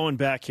believe I'm going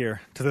back here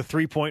to the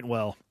 3-point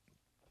well.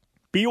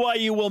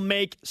 BYU will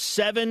make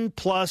 7+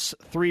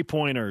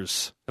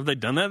 3-pointers. Have they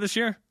done that this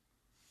year?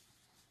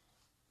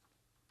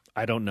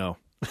 I don't know.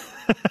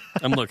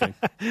 I'm looking.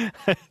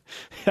 I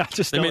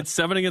just They don't. made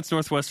 7 against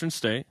Northwestern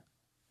State.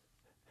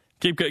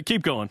 Keep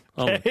going.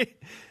 Okay.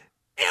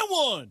 And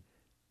 1.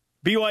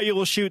 BYU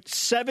will shoot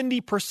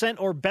 70%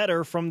 or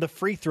better from the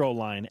free throw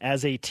line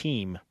as a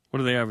team. What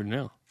do they average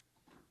now?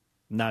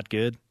 Not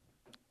good.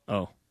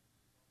 Oh.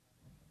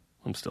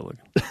 I'm still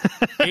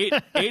looking.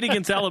 eight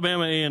against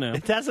Alabama A&M.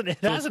 It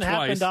hasn't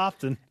happened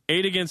often.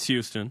 8 against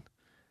Houston.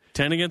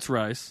 10 against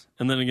Rice.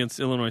 And then against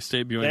Illinois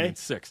State, BYU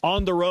against 6.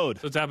 On the road.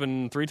 So it's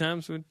happened 3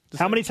 times?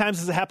 How many times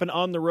has it happened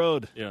on the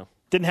road? Yeah.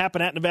 Didn't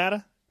happen at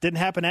Nevada. Didn't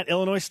happen at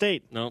Illinois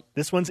State. Nope.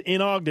 This one's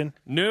in Ogden.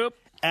 Nope.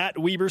 At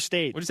Weber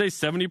State. What did you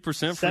say,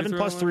 70% 7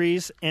 plus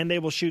threes, and they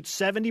will shoot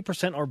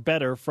 70% or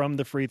better from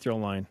the free throw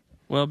line.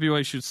 Well,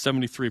 BYU shoots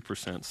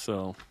 73%,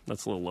 so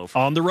that's a little low.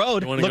 On the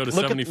road. You want to go to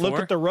 74? Look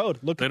at the road.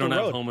 They don't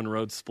have home and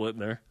road split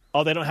there.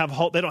 Oh, they don't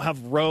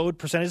have road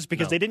percentages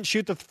because they didn't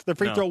shoot the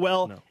free throw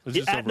well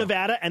at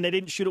Nevada, and they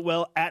didn't shoot it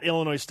well at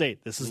Illinois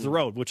State. This is the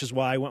road, which is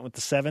why I went with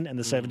the 7 and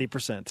the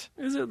 70%.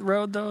 Is it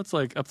road, though? It's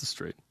like up the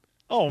street.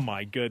 Oh,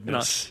 my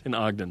goodness. In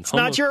Ogden. It's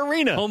not your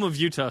arena. Home of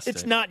Utah State.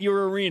 It's not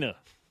your arena.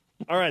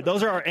 All right,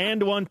 those are our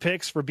and one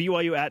picks for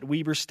BYU at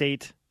Weber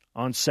State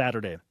on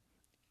Saturday.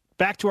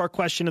 Back to our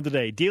question of the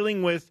day,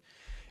 dealing with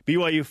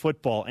BYU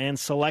football and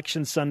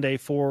Selection Sunday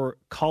for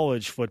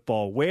college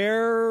football.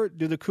 Where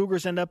do the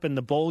Cougars end up in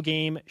the bowl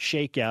game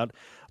shakeout?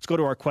 Let's go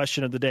to our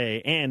question of the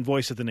day and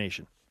Voice of the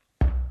Nation.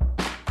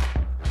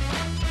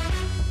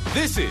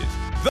 This is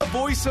the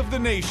Voice of the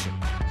Nation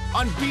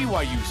on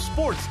BYU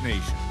Sports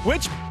Nation.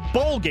 Which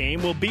bowl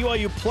game will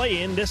BYU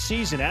play in this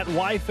season? At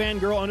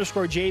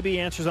YFangirl_JB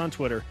answers on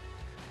Twitter.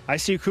 I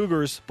see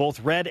Cougars, both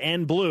red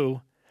and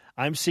blue.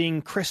 I'm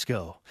seeing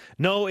Crisco.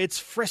 No, it's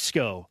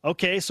Frisco.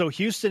 Okay, so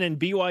Houston and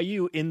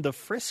BYU in the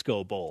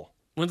Frisco Bowl.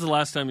 When's the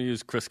last time you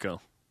used Crisco?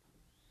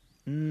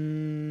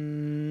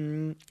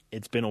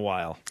 It's been a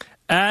while.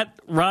 At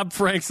Rob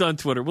Franks on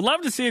Twitter. Would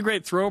love to see a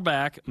great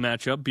throwback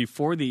matchup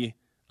before the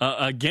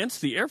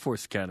against the Air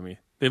Force Academy.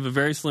 They have a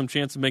very slim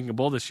chance of making a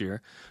bowl this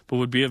year, but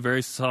would be a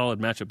very solid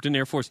matchup. Didn't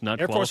Air Force not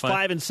qualify? Air Force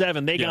 5 and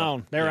 7. They're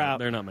gone. They're out.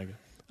 They're not making it.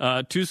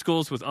 2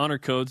 schools with honor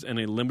codes and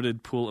a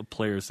limited pool of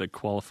players that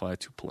qualify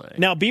to play.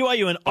 Now,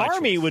 BYU and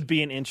Army would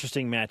be an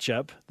interesting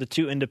matchup. The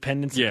two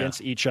independents against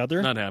each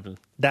other. Not happening.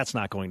 That's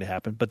not going to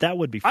happen, but that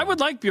would be fun. I would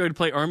like BYU to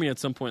play Army at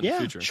some point in the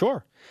future. Yeah,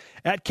 sure.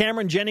 At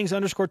Cameron Jennings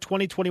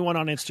 _2021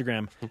 on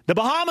Instagram. The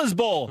Bahamas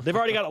Bowl. They've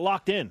already got it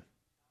locked in.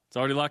 It's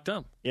already locked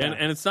up. Yeah.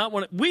 And it's not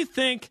one. We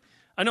think.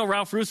 I know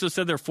Ralph Russo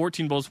said there are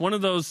 14 bowls. One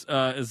of those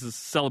is a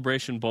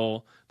Celebration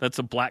Bowl. That's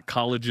a Black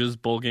Colleges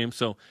bowl game.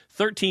 So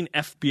 13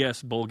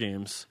 FBS bowl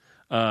games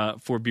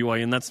for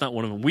BYU, and that's not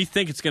one of them. We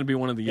think it's going to be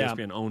one of the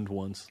ESPN-owned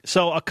ones.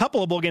 So a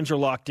couple of bowl games are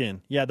locked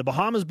in. Yeah, the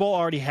Bahamas Bowl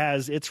already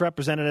has its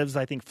representatives.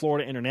 I think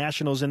Florida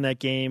International's in that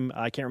game.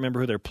 I can't remember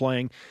who they're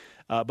playing.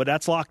 But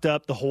that's locked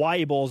up. The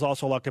Hawaii Bowl is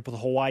also locked up with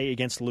Hawaii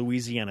against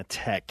Louisiana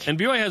Tech. And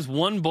BYU has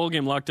one bowl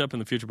game locked up in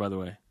the future, by the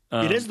way.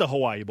 It is the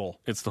Hawaii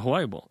Bowl. It's the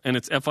Hawaii Bowl. And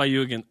it's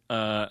FIU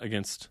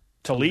against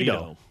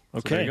Toledo. So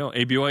okay. there you go.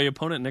 A BYU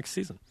opponent next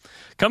season.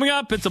 Coming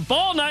up, it's a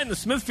ball night in the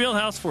Smith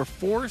Fieldhouse for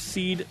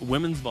 4-seed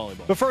women's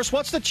volleyball. But first,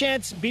 what's the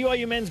chance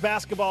BYU men's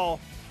basketball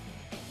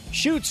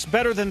shoots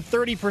better than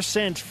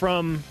 30%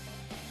 from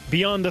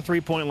beyond the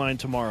three-point line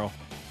tomorrow?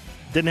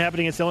 Didn't happen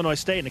against Illinois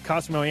State, and it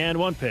cost me my and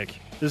one pick.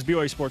 This is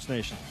BYU Sports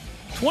Nation.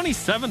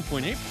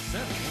 27.8%.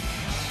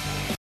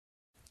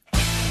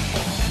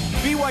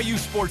 BYU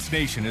Sports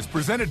Nation is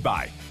presented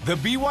by The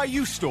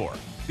BYU Store,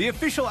 the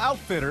official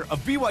outfitter of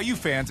BYU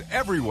fans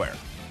everywhere.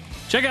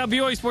 Check out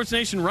BYU Sports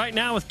Nation right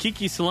now with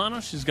Kiki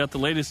Solano. She's got the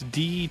latest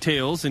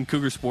details in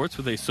Cougar sports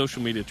with a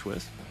social media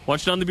twist.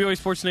 Watch it on the BYU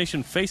Sports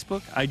Nation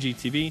Facebook,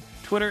 IGTV,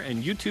 Twitter,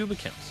 and YouTube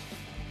accounts.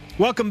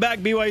 Welcome back,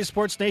 BYU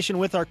Sports Nation,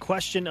 with our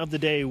question of the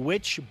day.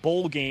 Which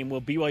bowl game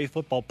will BYU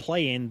football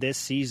play in this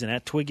season?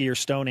 At Twiggy or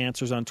Stone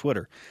answers on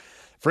Twitter.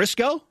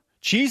 Frisco?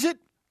 Cheez-It?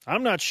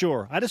 I'm not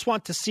sure. I just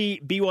want to see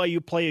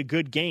BYU play a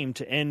good game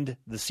to end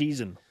the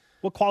season.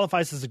 What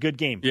qualifies as a good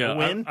game? Yeah, a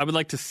win? I would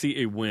like to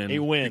see a win. A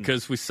win.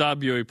 Because we saw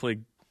BYU play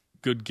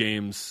good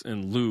games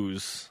and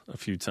lose a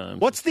few times.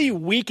 What's the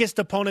weakest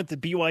opponent that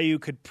BYU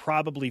could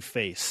probably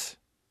face?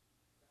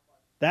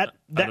 I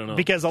don't know.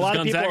 Because a lot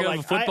of people are Gonzaga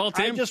like, football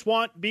I team? just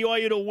want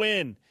BYU to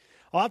win.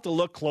 I'll have to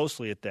look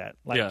closely at that.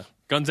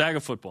 Gonzaga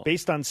football.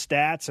 Based on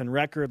stats and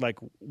record, like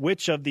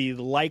which of the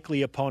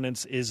likely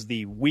opponents is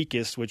the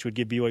weakest, which would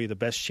give BYU the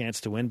best chance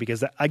to win?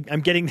 Because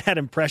I'm getting that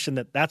impression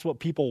that that's what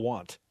people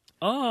want.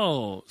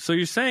 Oh, so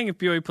you're saying if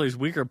BYU plays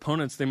weaker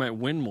opponents, they might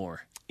win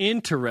more.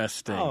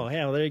 Interesting. Oh,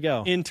 yeah, well, there you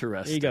go.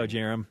 Interesting. There you go,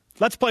 Jerem.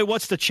 Let's play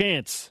What's the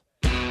Chance?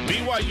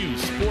 BYU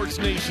Sports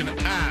Nation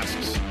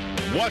asks,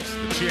 what's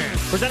the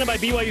chance? Presented by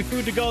BYU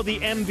Food to Go, the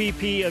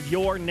MVP of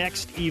your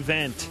next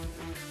event.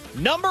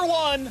 Number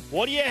one,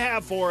 what do you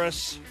have for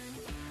us?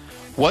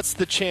 What's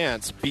the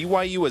chance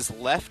BYU is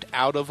left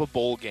out of a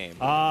bowl game?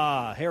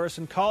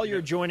 Harrison Collier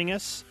joining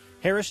us.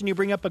 Harrison, you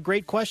bring up a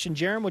great question.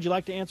 Jerem, would you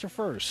like to answer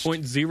first?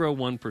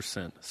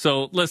 0.01%.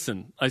 So,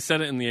 listen, I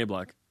said it in the A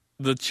block.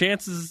 The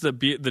chance that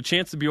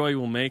BYU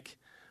will make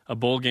a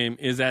bowl game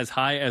is as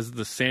high as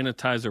the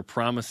sanitizer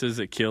promises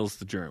it kills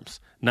the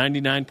germs.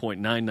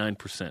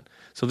 99.99%.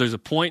 So there's a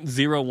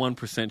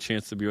 0.01%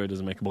 chance that BYU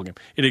doesn't make a bowl game.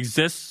 It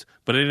exists,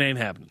 but it ain't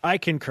happening. I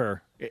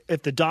concur.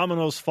 if the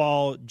dominoes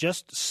fall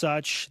just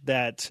such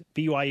that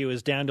BYU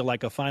is down to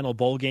like a final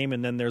bowl game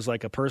and then there's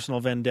like a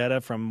personal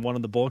vendetta from one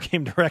of the bowl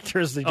game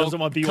directors that doesn't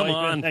want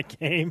BYU in that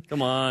game.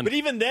 Come on. But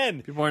even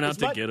then. People aren't out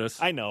to get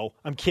us. I know.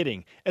 I'm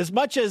kidding. As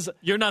much as.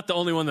 You're not the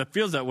only one that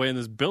feels that way in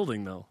this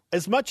building, though.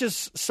 As much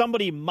as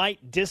somebody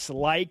might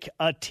dislike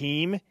a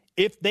team,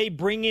 if they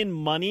bring in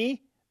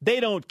money,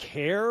 they don't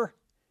care.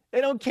 They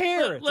don't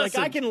care.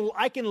 Listen, like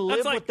I can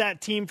live with that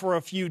team for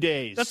a few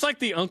days. That's like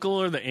the uncle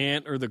or the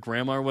aunt or the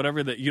grandma or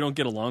whatever that you don't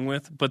get along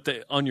with, but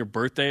on your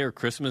birthday or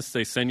Christmas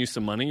they send you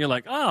some money. You're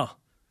like, oh,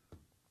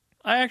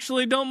 I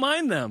actually don't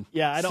mind them.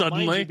 Yeah, I don't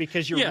mind you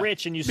because you're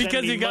rich and you send me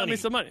money. Because you got me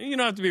some money. You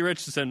don't have to be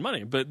rich to send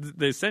money, but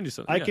they send you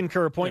something. I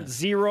concur.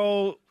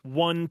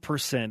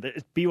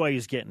 0.01%.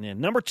 BYU's getting in.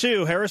 Number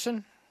 2,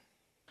 Harrison.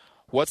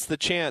 What's the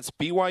chance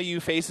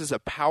BYU faces a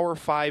Power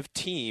 5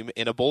 team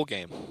in a bowl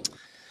game?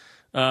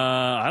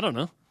 I don't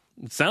know.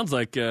 It sounds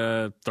like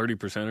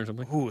 30% or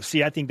something. Ooh,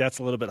 see, I think that's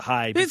a little bit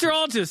high. These are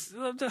all just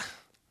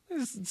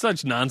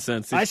such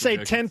nonsense. I say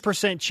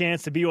 10%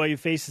 chance the BYU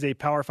faces a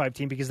Power 5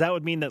 team because that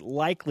would mean that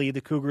likely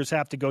the Cougars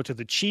have to go to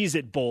the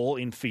Cheez-It Bowl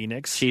in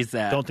Phoenix.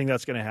 Don't think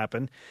that's going to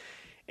happen.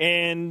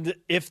 And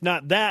if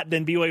not that,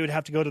 then BYU would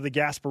have to go to the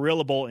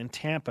Gasparilla Bowl in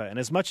Tampa. And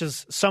as much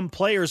as some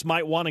players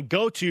might want to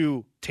go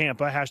to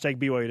Tampa, hashtag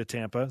BYU to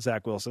Tampa,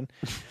 Zach Wilson,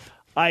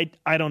 I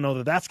don't know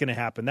that that's going to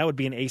happen. That would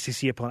be an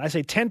ACC opponent. I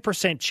say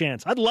 10%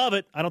 chance. I'd love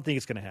it. I don't think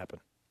it's going to happen.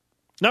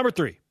 Number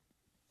 3.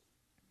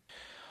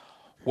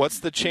 What's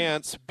the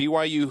chance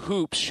BYU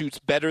hoops shoots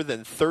better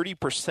than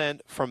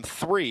 30% from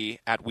 3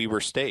 at Weber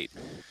State?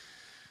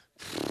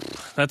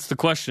 That's the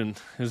question,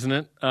 isn't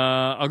it?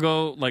 I'll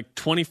go like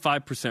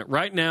 25%.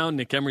 Right now,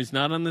 Nick Emery's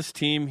not on this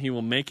team. He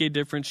will make a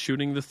difference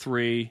shooting the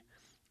 3.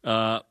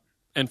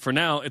 And for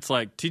now, it's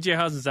like TJ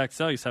Haws and Zach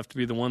Sellius have to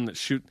be the one that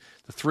shoot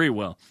the 3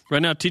 well.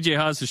 Right now, TJ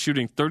Haws is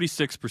shooting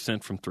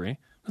 36% from 3.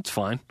 That's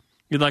fine.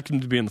 You'd like him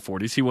to be in the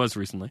 40s. He was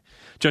recently.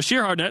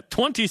 Jashir Hardnett,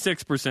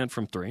 26%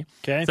 from 3.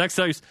 Okay. Zach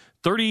Sellius,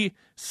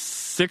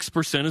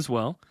 36% as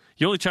well.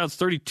 Yoli Child's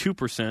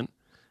 32%.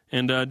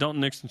 And Dalton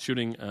Nixon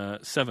shooting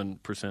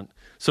 7%.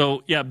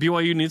 So, yeah,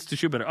 BYU needs to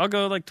shoot better. I'll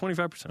go like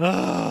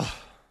 25%.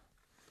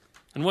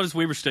 And what does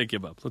Weber State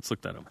give up? Let's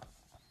look that up.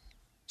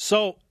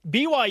 So,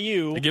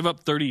 BYU... They give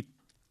up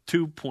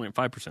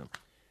 32.5%.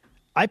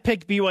 I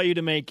picked BYU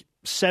to make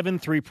 7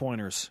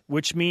 3-pointers,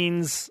 which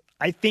means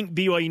I think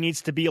BYU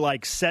needs to be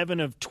like 7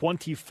 of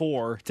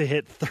 24 to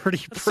hit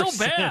 30%. That's so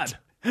bad.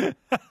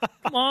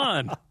 Come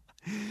on.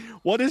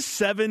 What is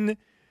 7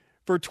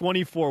 for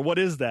 24? What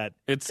is that?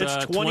 It's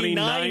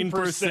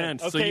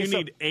 29%. So you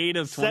need 8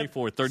 of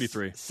 24,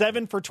 33.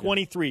 7 for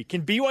 23.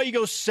 Can BYU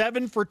go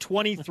 7 for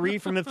 23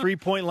 from the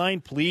 3-point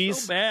line,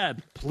 please? So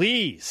bad.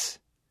 Please.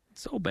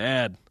 So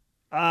bad.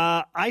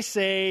 I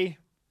say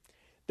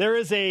there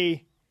is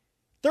a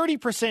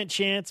 30%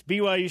 chance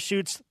BYU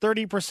shoots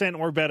 30%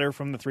 or better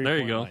from the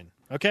 3-point line.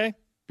 Okay?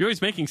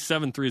 BYU's making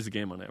 7 threes a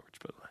game on average,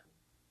 by the way.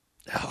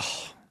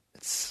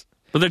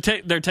 But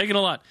they're taking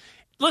a lot.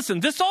 Listen,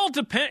 this all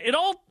depends. You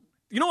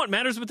know what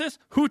matters with this?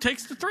 Who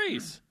takes the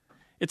threes?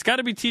 It's got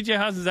to be TJ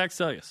Haws and Zach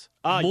Sellius.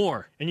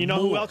 More. And you know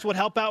who else would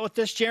help out with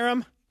this,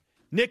 Jerem?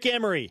 Nick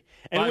Emery.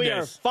 And we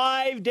are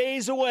 5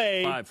 days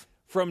away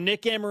from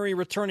Nick Emery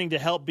returning to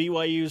help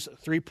BYU's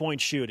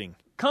 3-point shooting.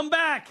 Come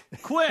back,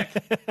 quick.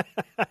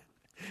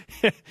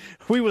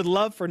 We would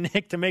love for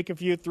Nick to make a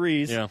few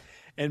threes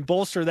and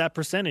bolster that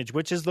percentage,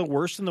 which is the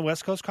worst in the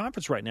West Coast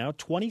Conference right now,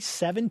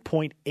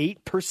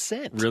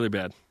 27.8%. Really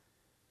bad.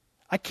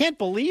 I can't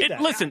believe that.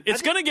 Listen,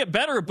 it's going to get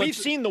better, but we've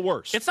seen the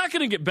worst. It's not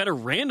going to get better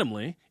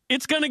randomly.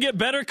 It's going to get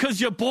better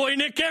because your boy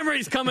Nick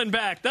Emery's coming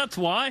back. That's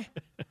why.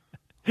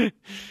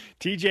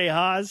 TJ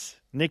Haws,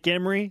 Nick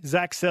Emery,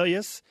 Zach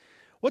Sellius.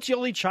 What's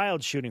Yoli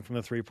Child shooting from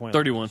the 3-point line?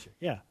 31.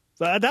 Yeah.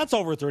 So that's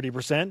over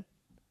 30%.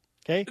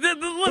 Okay.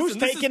 Listen, who's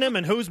taking him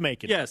and who's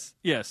making him?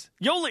 Yes.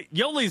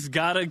 Yoli's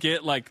got to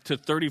get like to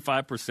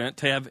 35%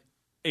 to have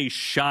a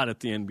shot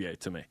at the NBA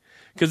to me.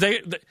 Because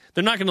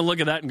they're not going to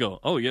look at that and go,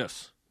 oh,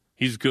 yes,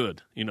 he's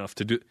good enough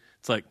to do.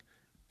 It's like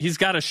he's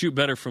got to shoot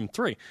better from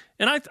 3.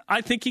 And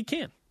I think he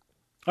can.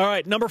 All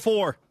right, number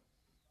 4.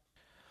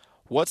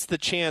 What's the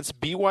chance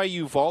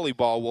BYU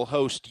volleyball will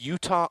host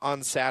Utah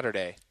on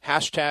Saturday?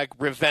 Hashtag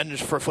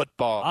revenge for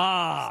football.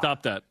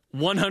 Stop that.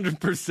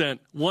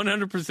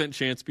 100%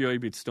 chance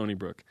BYU beats Stony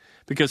Brook.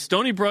 Because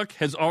Stony Brook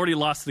has already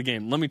lost the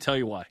game. Let me tell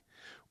you why.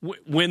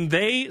 When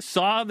they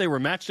saw they were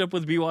matched up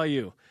with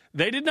BYU,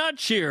 they did not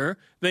cheer.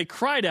 They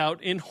cried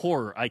out in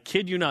horror. I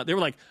kid you not. They were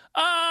like,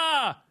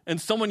 ah!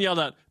 And someone yelled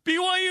out,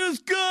 BYU's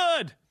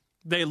good!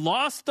 They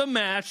lost the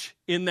match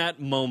in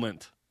that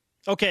moment.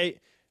 Okay,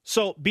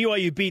 so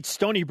BYU beats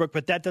Stony Brook,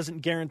 but that doesn't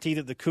guarantee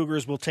that the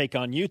Cougars will take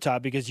on Utah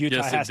because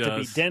Utah has to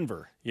beat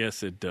Denver.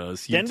 Yes, it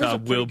does. Denver's Utah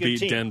will beat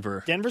team.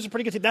 Denver. Denver's a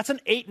pretty good team. That's an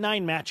 8-9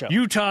 matchup.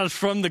 Utah's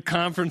from the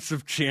Conference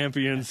of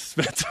Champions,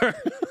 Spencer.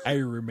 I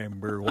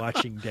remember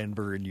watching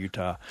Denver and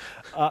Utah.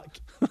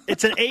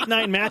 It's an 8-9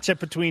 matchup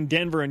between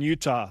Denver and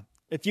Utah.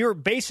 If you're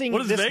basing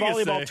this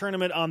volleyball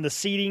tournament on the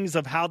seedings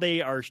of how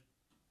they are,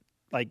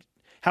 like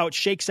how it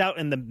shakes out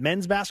in the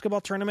men's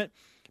basketball tournament,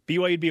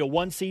 BYU would be a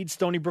 1 seed,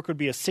 Stony Brook would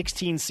be a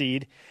 16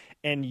 seed,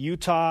 and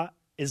Utah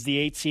is the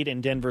 8 seed,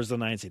 and Denver is the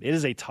 9 seed. It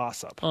is a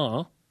toss-up.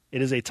 Oh.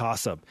 It is a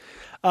toss-up.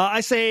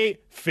 I say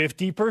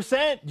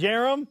 50%,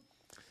 Jerem,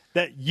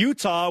 that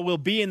Utah will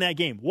be in that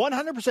game.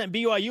 100%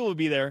 BYU will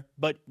be there,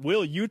 but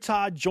will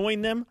Utah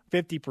join them?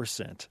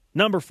 50%.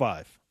 Number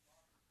 5.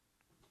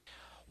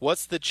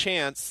 What's the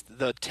chance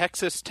the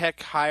Texas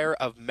Tech hire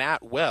of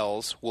Matt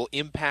Wells will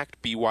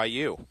impact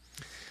BYU?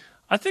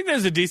 I think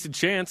there's a decent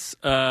chance.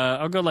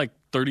 I'll go like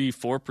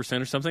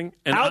 34% or something.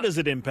 And How does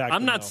it impact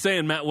I'm them, not though?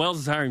 saying Matt Wells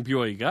is hiring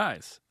BYU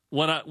guys.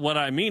 What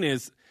I mean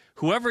is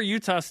whoever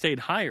Utah State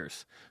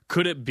hires,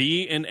 could it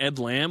be an Ed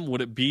Lamb?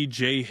 Would it be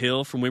Jay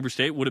Hill from Weber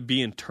State? Would it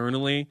be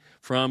internally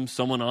from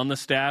someone on the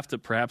staff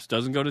that perhaps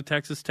doesn't go to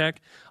Texas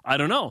Tech? I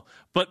don't know.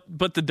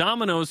 But the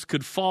dominoes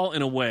could fall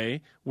in a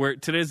way where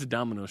today's a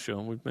domino show.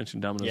 We've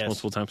mentioned dominoes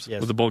multiple times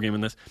with the bowl game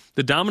in this.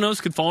 The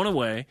dominoes could fall in a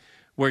way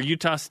where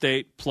Utah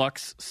State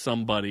plucks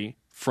somebody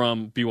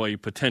from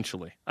BYU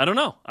potentially. I don't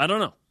know.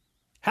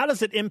 How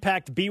does it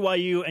impact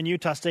BYU and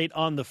Utah State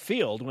on the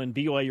field when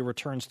BYU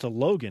returns to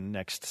Logan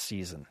next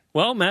season?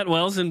 Well, Matt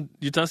Wells and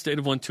Utah State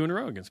have won 2 in a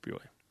row against BYU.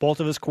 Both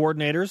of his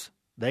coordinators,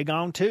 they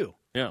gone too.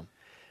 Yeah. I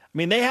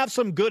mean, they have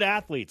some good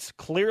athletes,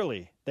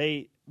 clearly.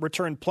 They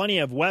returned plenty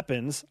of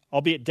weapons,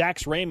 albeit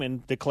Dax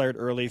Raymond declared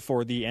early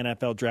for the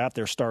NFL draft,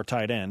 their star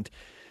tight end.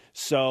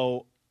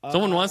 So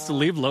Someone wants to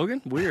leave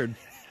Logan? Weird.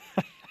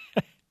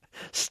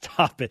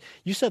 Stop it.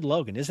 You said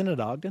Logan. Isn't it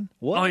Ogden?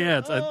 What? Oh,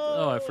 yeah.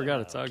 I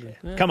forgot it's Ogden.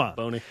 Yeah, Come on.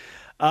 Boney.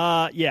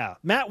 Yeah.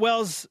 Matt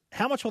Wells,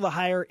 how much will the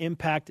hire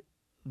impact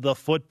the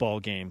football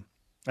game?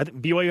 I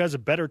think BYU has a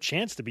better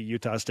chance to beat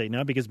Utah State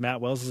now because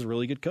Matt Wells is a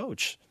really good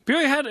coach.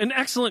 BYU had an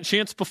excellent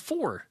chance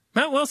before.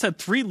 Matt Wells had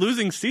 3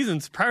 losing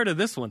seasons prior to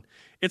this one.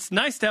 It's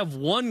nice to have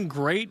one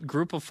great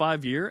group of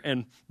 5 year,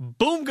 and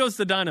boom goes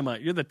the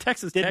dynamite. You're the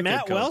Texas Tech Did Matt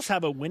head coach. Wells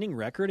have a winning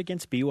record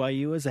against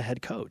BYU as a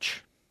head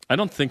coach? I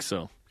don't think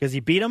so. Because he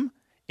beat them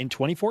in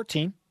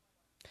 2014,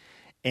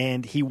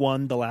 and he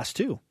won the last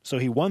 2. So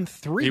he won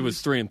 3. He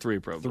was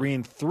 3-3 probably.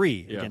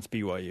 3-3 against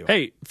BYU.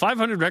 Hey,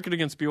 500 record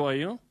against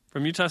BYU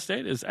from Utah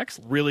State is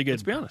excellent. Really good.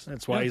 Let's be honest.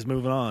 That's why he's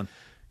moving on.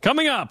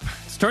 Coming up,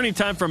 it's turning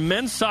time for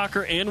men's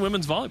soccer and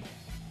women's volleyball.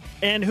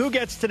 And who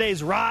gets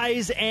today's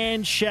Rise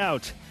and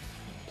Shout?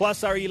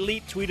 Plus our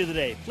elite tweet of the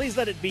day. Please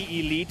let it be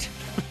elite.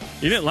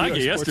 You didn't like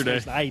it Sports yesterday.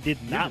 Nation. I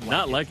did not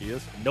Not like like it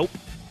yesterday. Nope.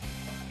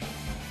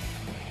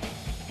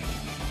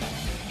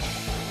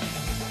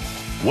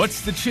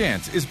 What's the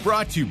Chance is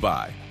brought to you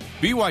by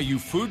BYU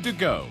Food to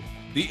Go,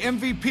 the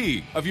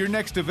MVP of your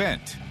next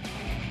event.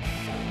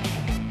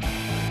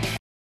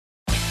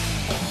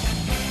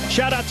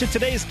 Shout out to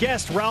today's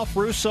guest, Ralph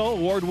Russo,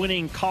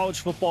 award-winning college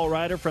football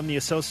writer from the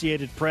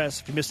Associated Press.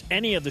 If you missed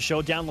any of the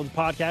show, download the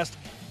podcast.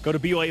 Go to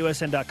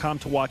BYUSN.com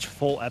to watch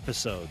full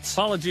episodes.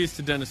 Apologies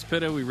to Dennis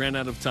Pitta. We ran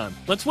out of time.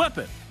 Let's whip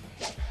it.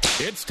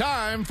 It's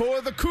time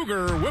for the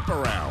Cougar Whip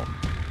Around.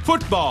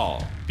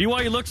 Football.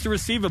 BYU looks to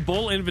receive a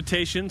bowl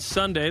invitation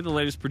Sunday, the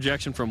latest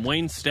projection from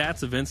Wayne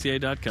Stats of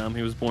NCAA.com.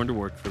 He was born to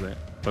work for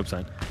that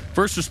website.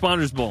 First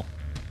Responders Bowl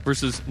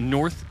versus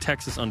North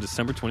Texas on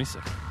December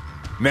 26th.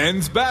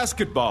 Men's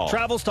basketball.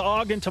 Travels to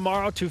Ogden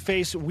tomorrow to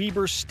face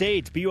Weber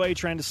State. BYU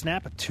trying to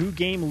snap a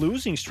 2-game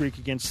losing streak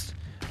against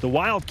the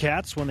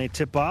Wildcats when they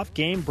tip off.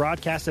 Game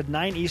broadcast at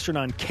 9 Eastern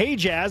on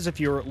KJazz if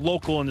you're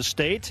local in the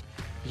state.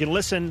 You can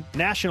listen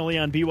nationally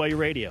on BYU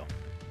Radio.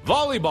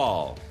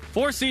 Volleyball.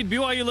 4-seed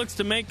BYU looks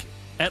to make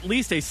at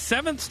least a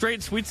 7th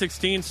straight Sweet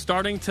 16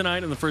 starting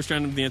tonight in the first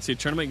round of the NCAA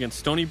tournament against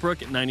Stony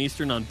Brook at 9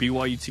 Eastern on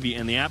BYU TV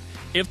and the app.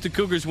 If the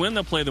Cougars win,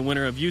 they'll play the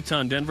winner of Utah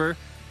and Denver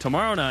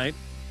tomorrow night,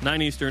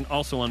 9 Eastern,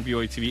 also on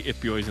BYU TV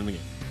if BYU's in the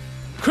game.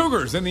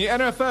 Cougars in the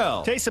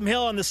NFL. Taysom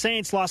Hill and the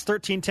Saints lost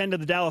 13-10 to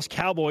the Dallas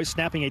Cowboys,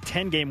 snapping a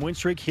 10-game win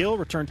streak. Hill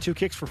returned 2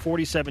 kicks for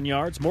 47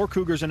 yards. More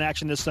Cougars in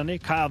action this Sunday.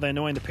 Kyle Van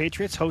Noy and the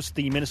Patriots host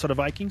the Minnesota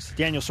Vikings.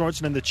 Daniel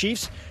Sorensen and the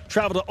Chiefs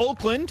travel to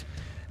Oakland.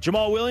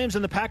 Jamal Williams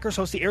and the Packers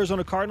host the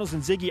Arizona Cardinals,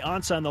 and Ziggy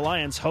Ansah and the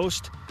Lions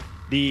host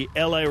the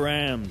L.A.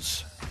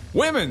 Rams.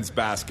 Women's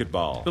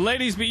basketball. The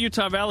ladies beat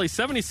Utah Valley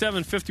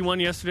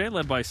 77-51 yesterday,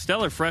 led by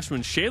stellar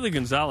freshman Shaylee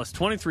Gonzalez,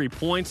 23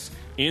 points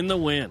in the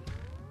win.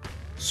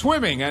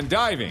 Swimming and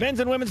diving. Men's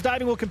and women's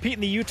diving will compete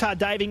in the Utah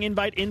Diving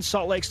Invite in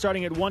Salt Lake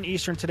starting at 1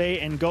 Eastern today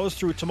and goes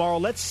through tomorrow.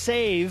 Let's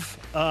save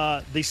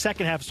the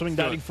second half of swimming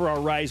diving for our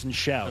Rise and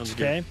Shouts,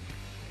 okay?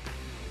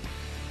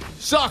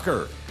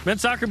 Soccer.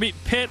 Men's soccer beat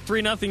Pitt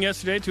 3-0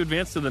 yesterday to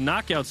advance to the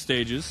knockout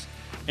stages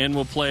and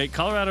will play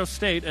Colorado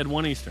State at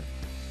 1 Eastern.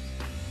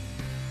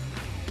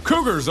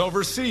 Cougars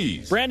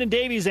overseas. Brandon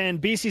Davies and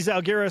BC's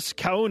Algiris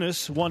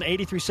Kaunas won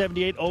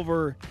 83-78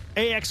 over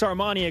AX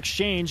Armani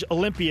Exchange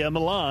Olympia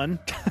Milan.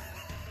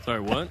 Sorry,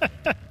 what?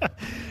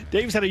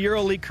 Davies had a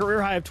EuroLeague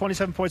career high of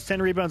 27 points,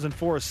 10 rebounds, and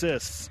 4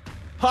 assists.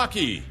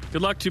 Hockey.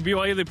 Good luck to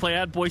BYU. They play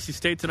at Boise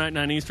State tonight,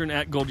 9 Eastern,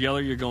 at Gold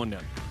Yeller. You're going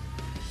down.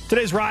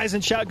 Today's Rise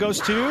and Shout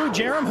goes to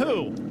Jerem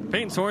who?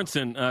 Peyton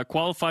Sorensen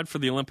qualified for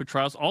the Olympic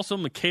trials. Also,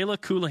 Michaela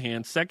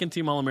Coulihan,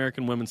 second-team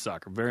All-American women's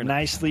soccer. Very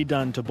nice. Nicely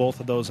done to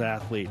both of those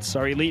athletes.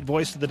 Our Elite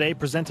Voice of the Day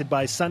presented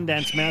by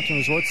Sundance Mountain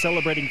Resort,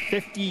 celebrating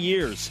 50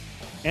 years.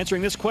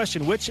 Answering this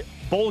question, which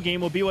bowl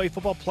game will BYU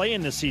football play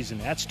in this season?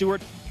 At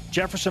Stuart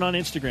Jefferson on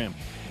Instagram.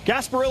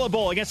 Gasparilla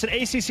Bowl against an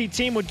ACC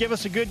team would give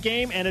us a good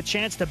game and a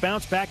chance to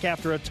bounce back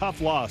after a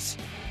tough loss.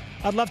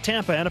 I'd love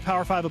Tampa and a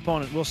Power 5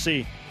 opponent. We'll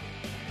see.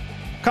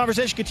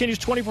 Conversation continues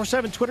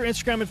 24/7, Twitter,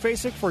 Instagram, and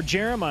Facebook. For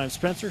Jerem, I'm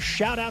Spencer.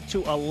 Shout out to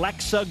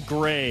Alexa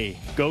Gray.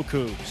 Go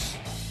Cougs.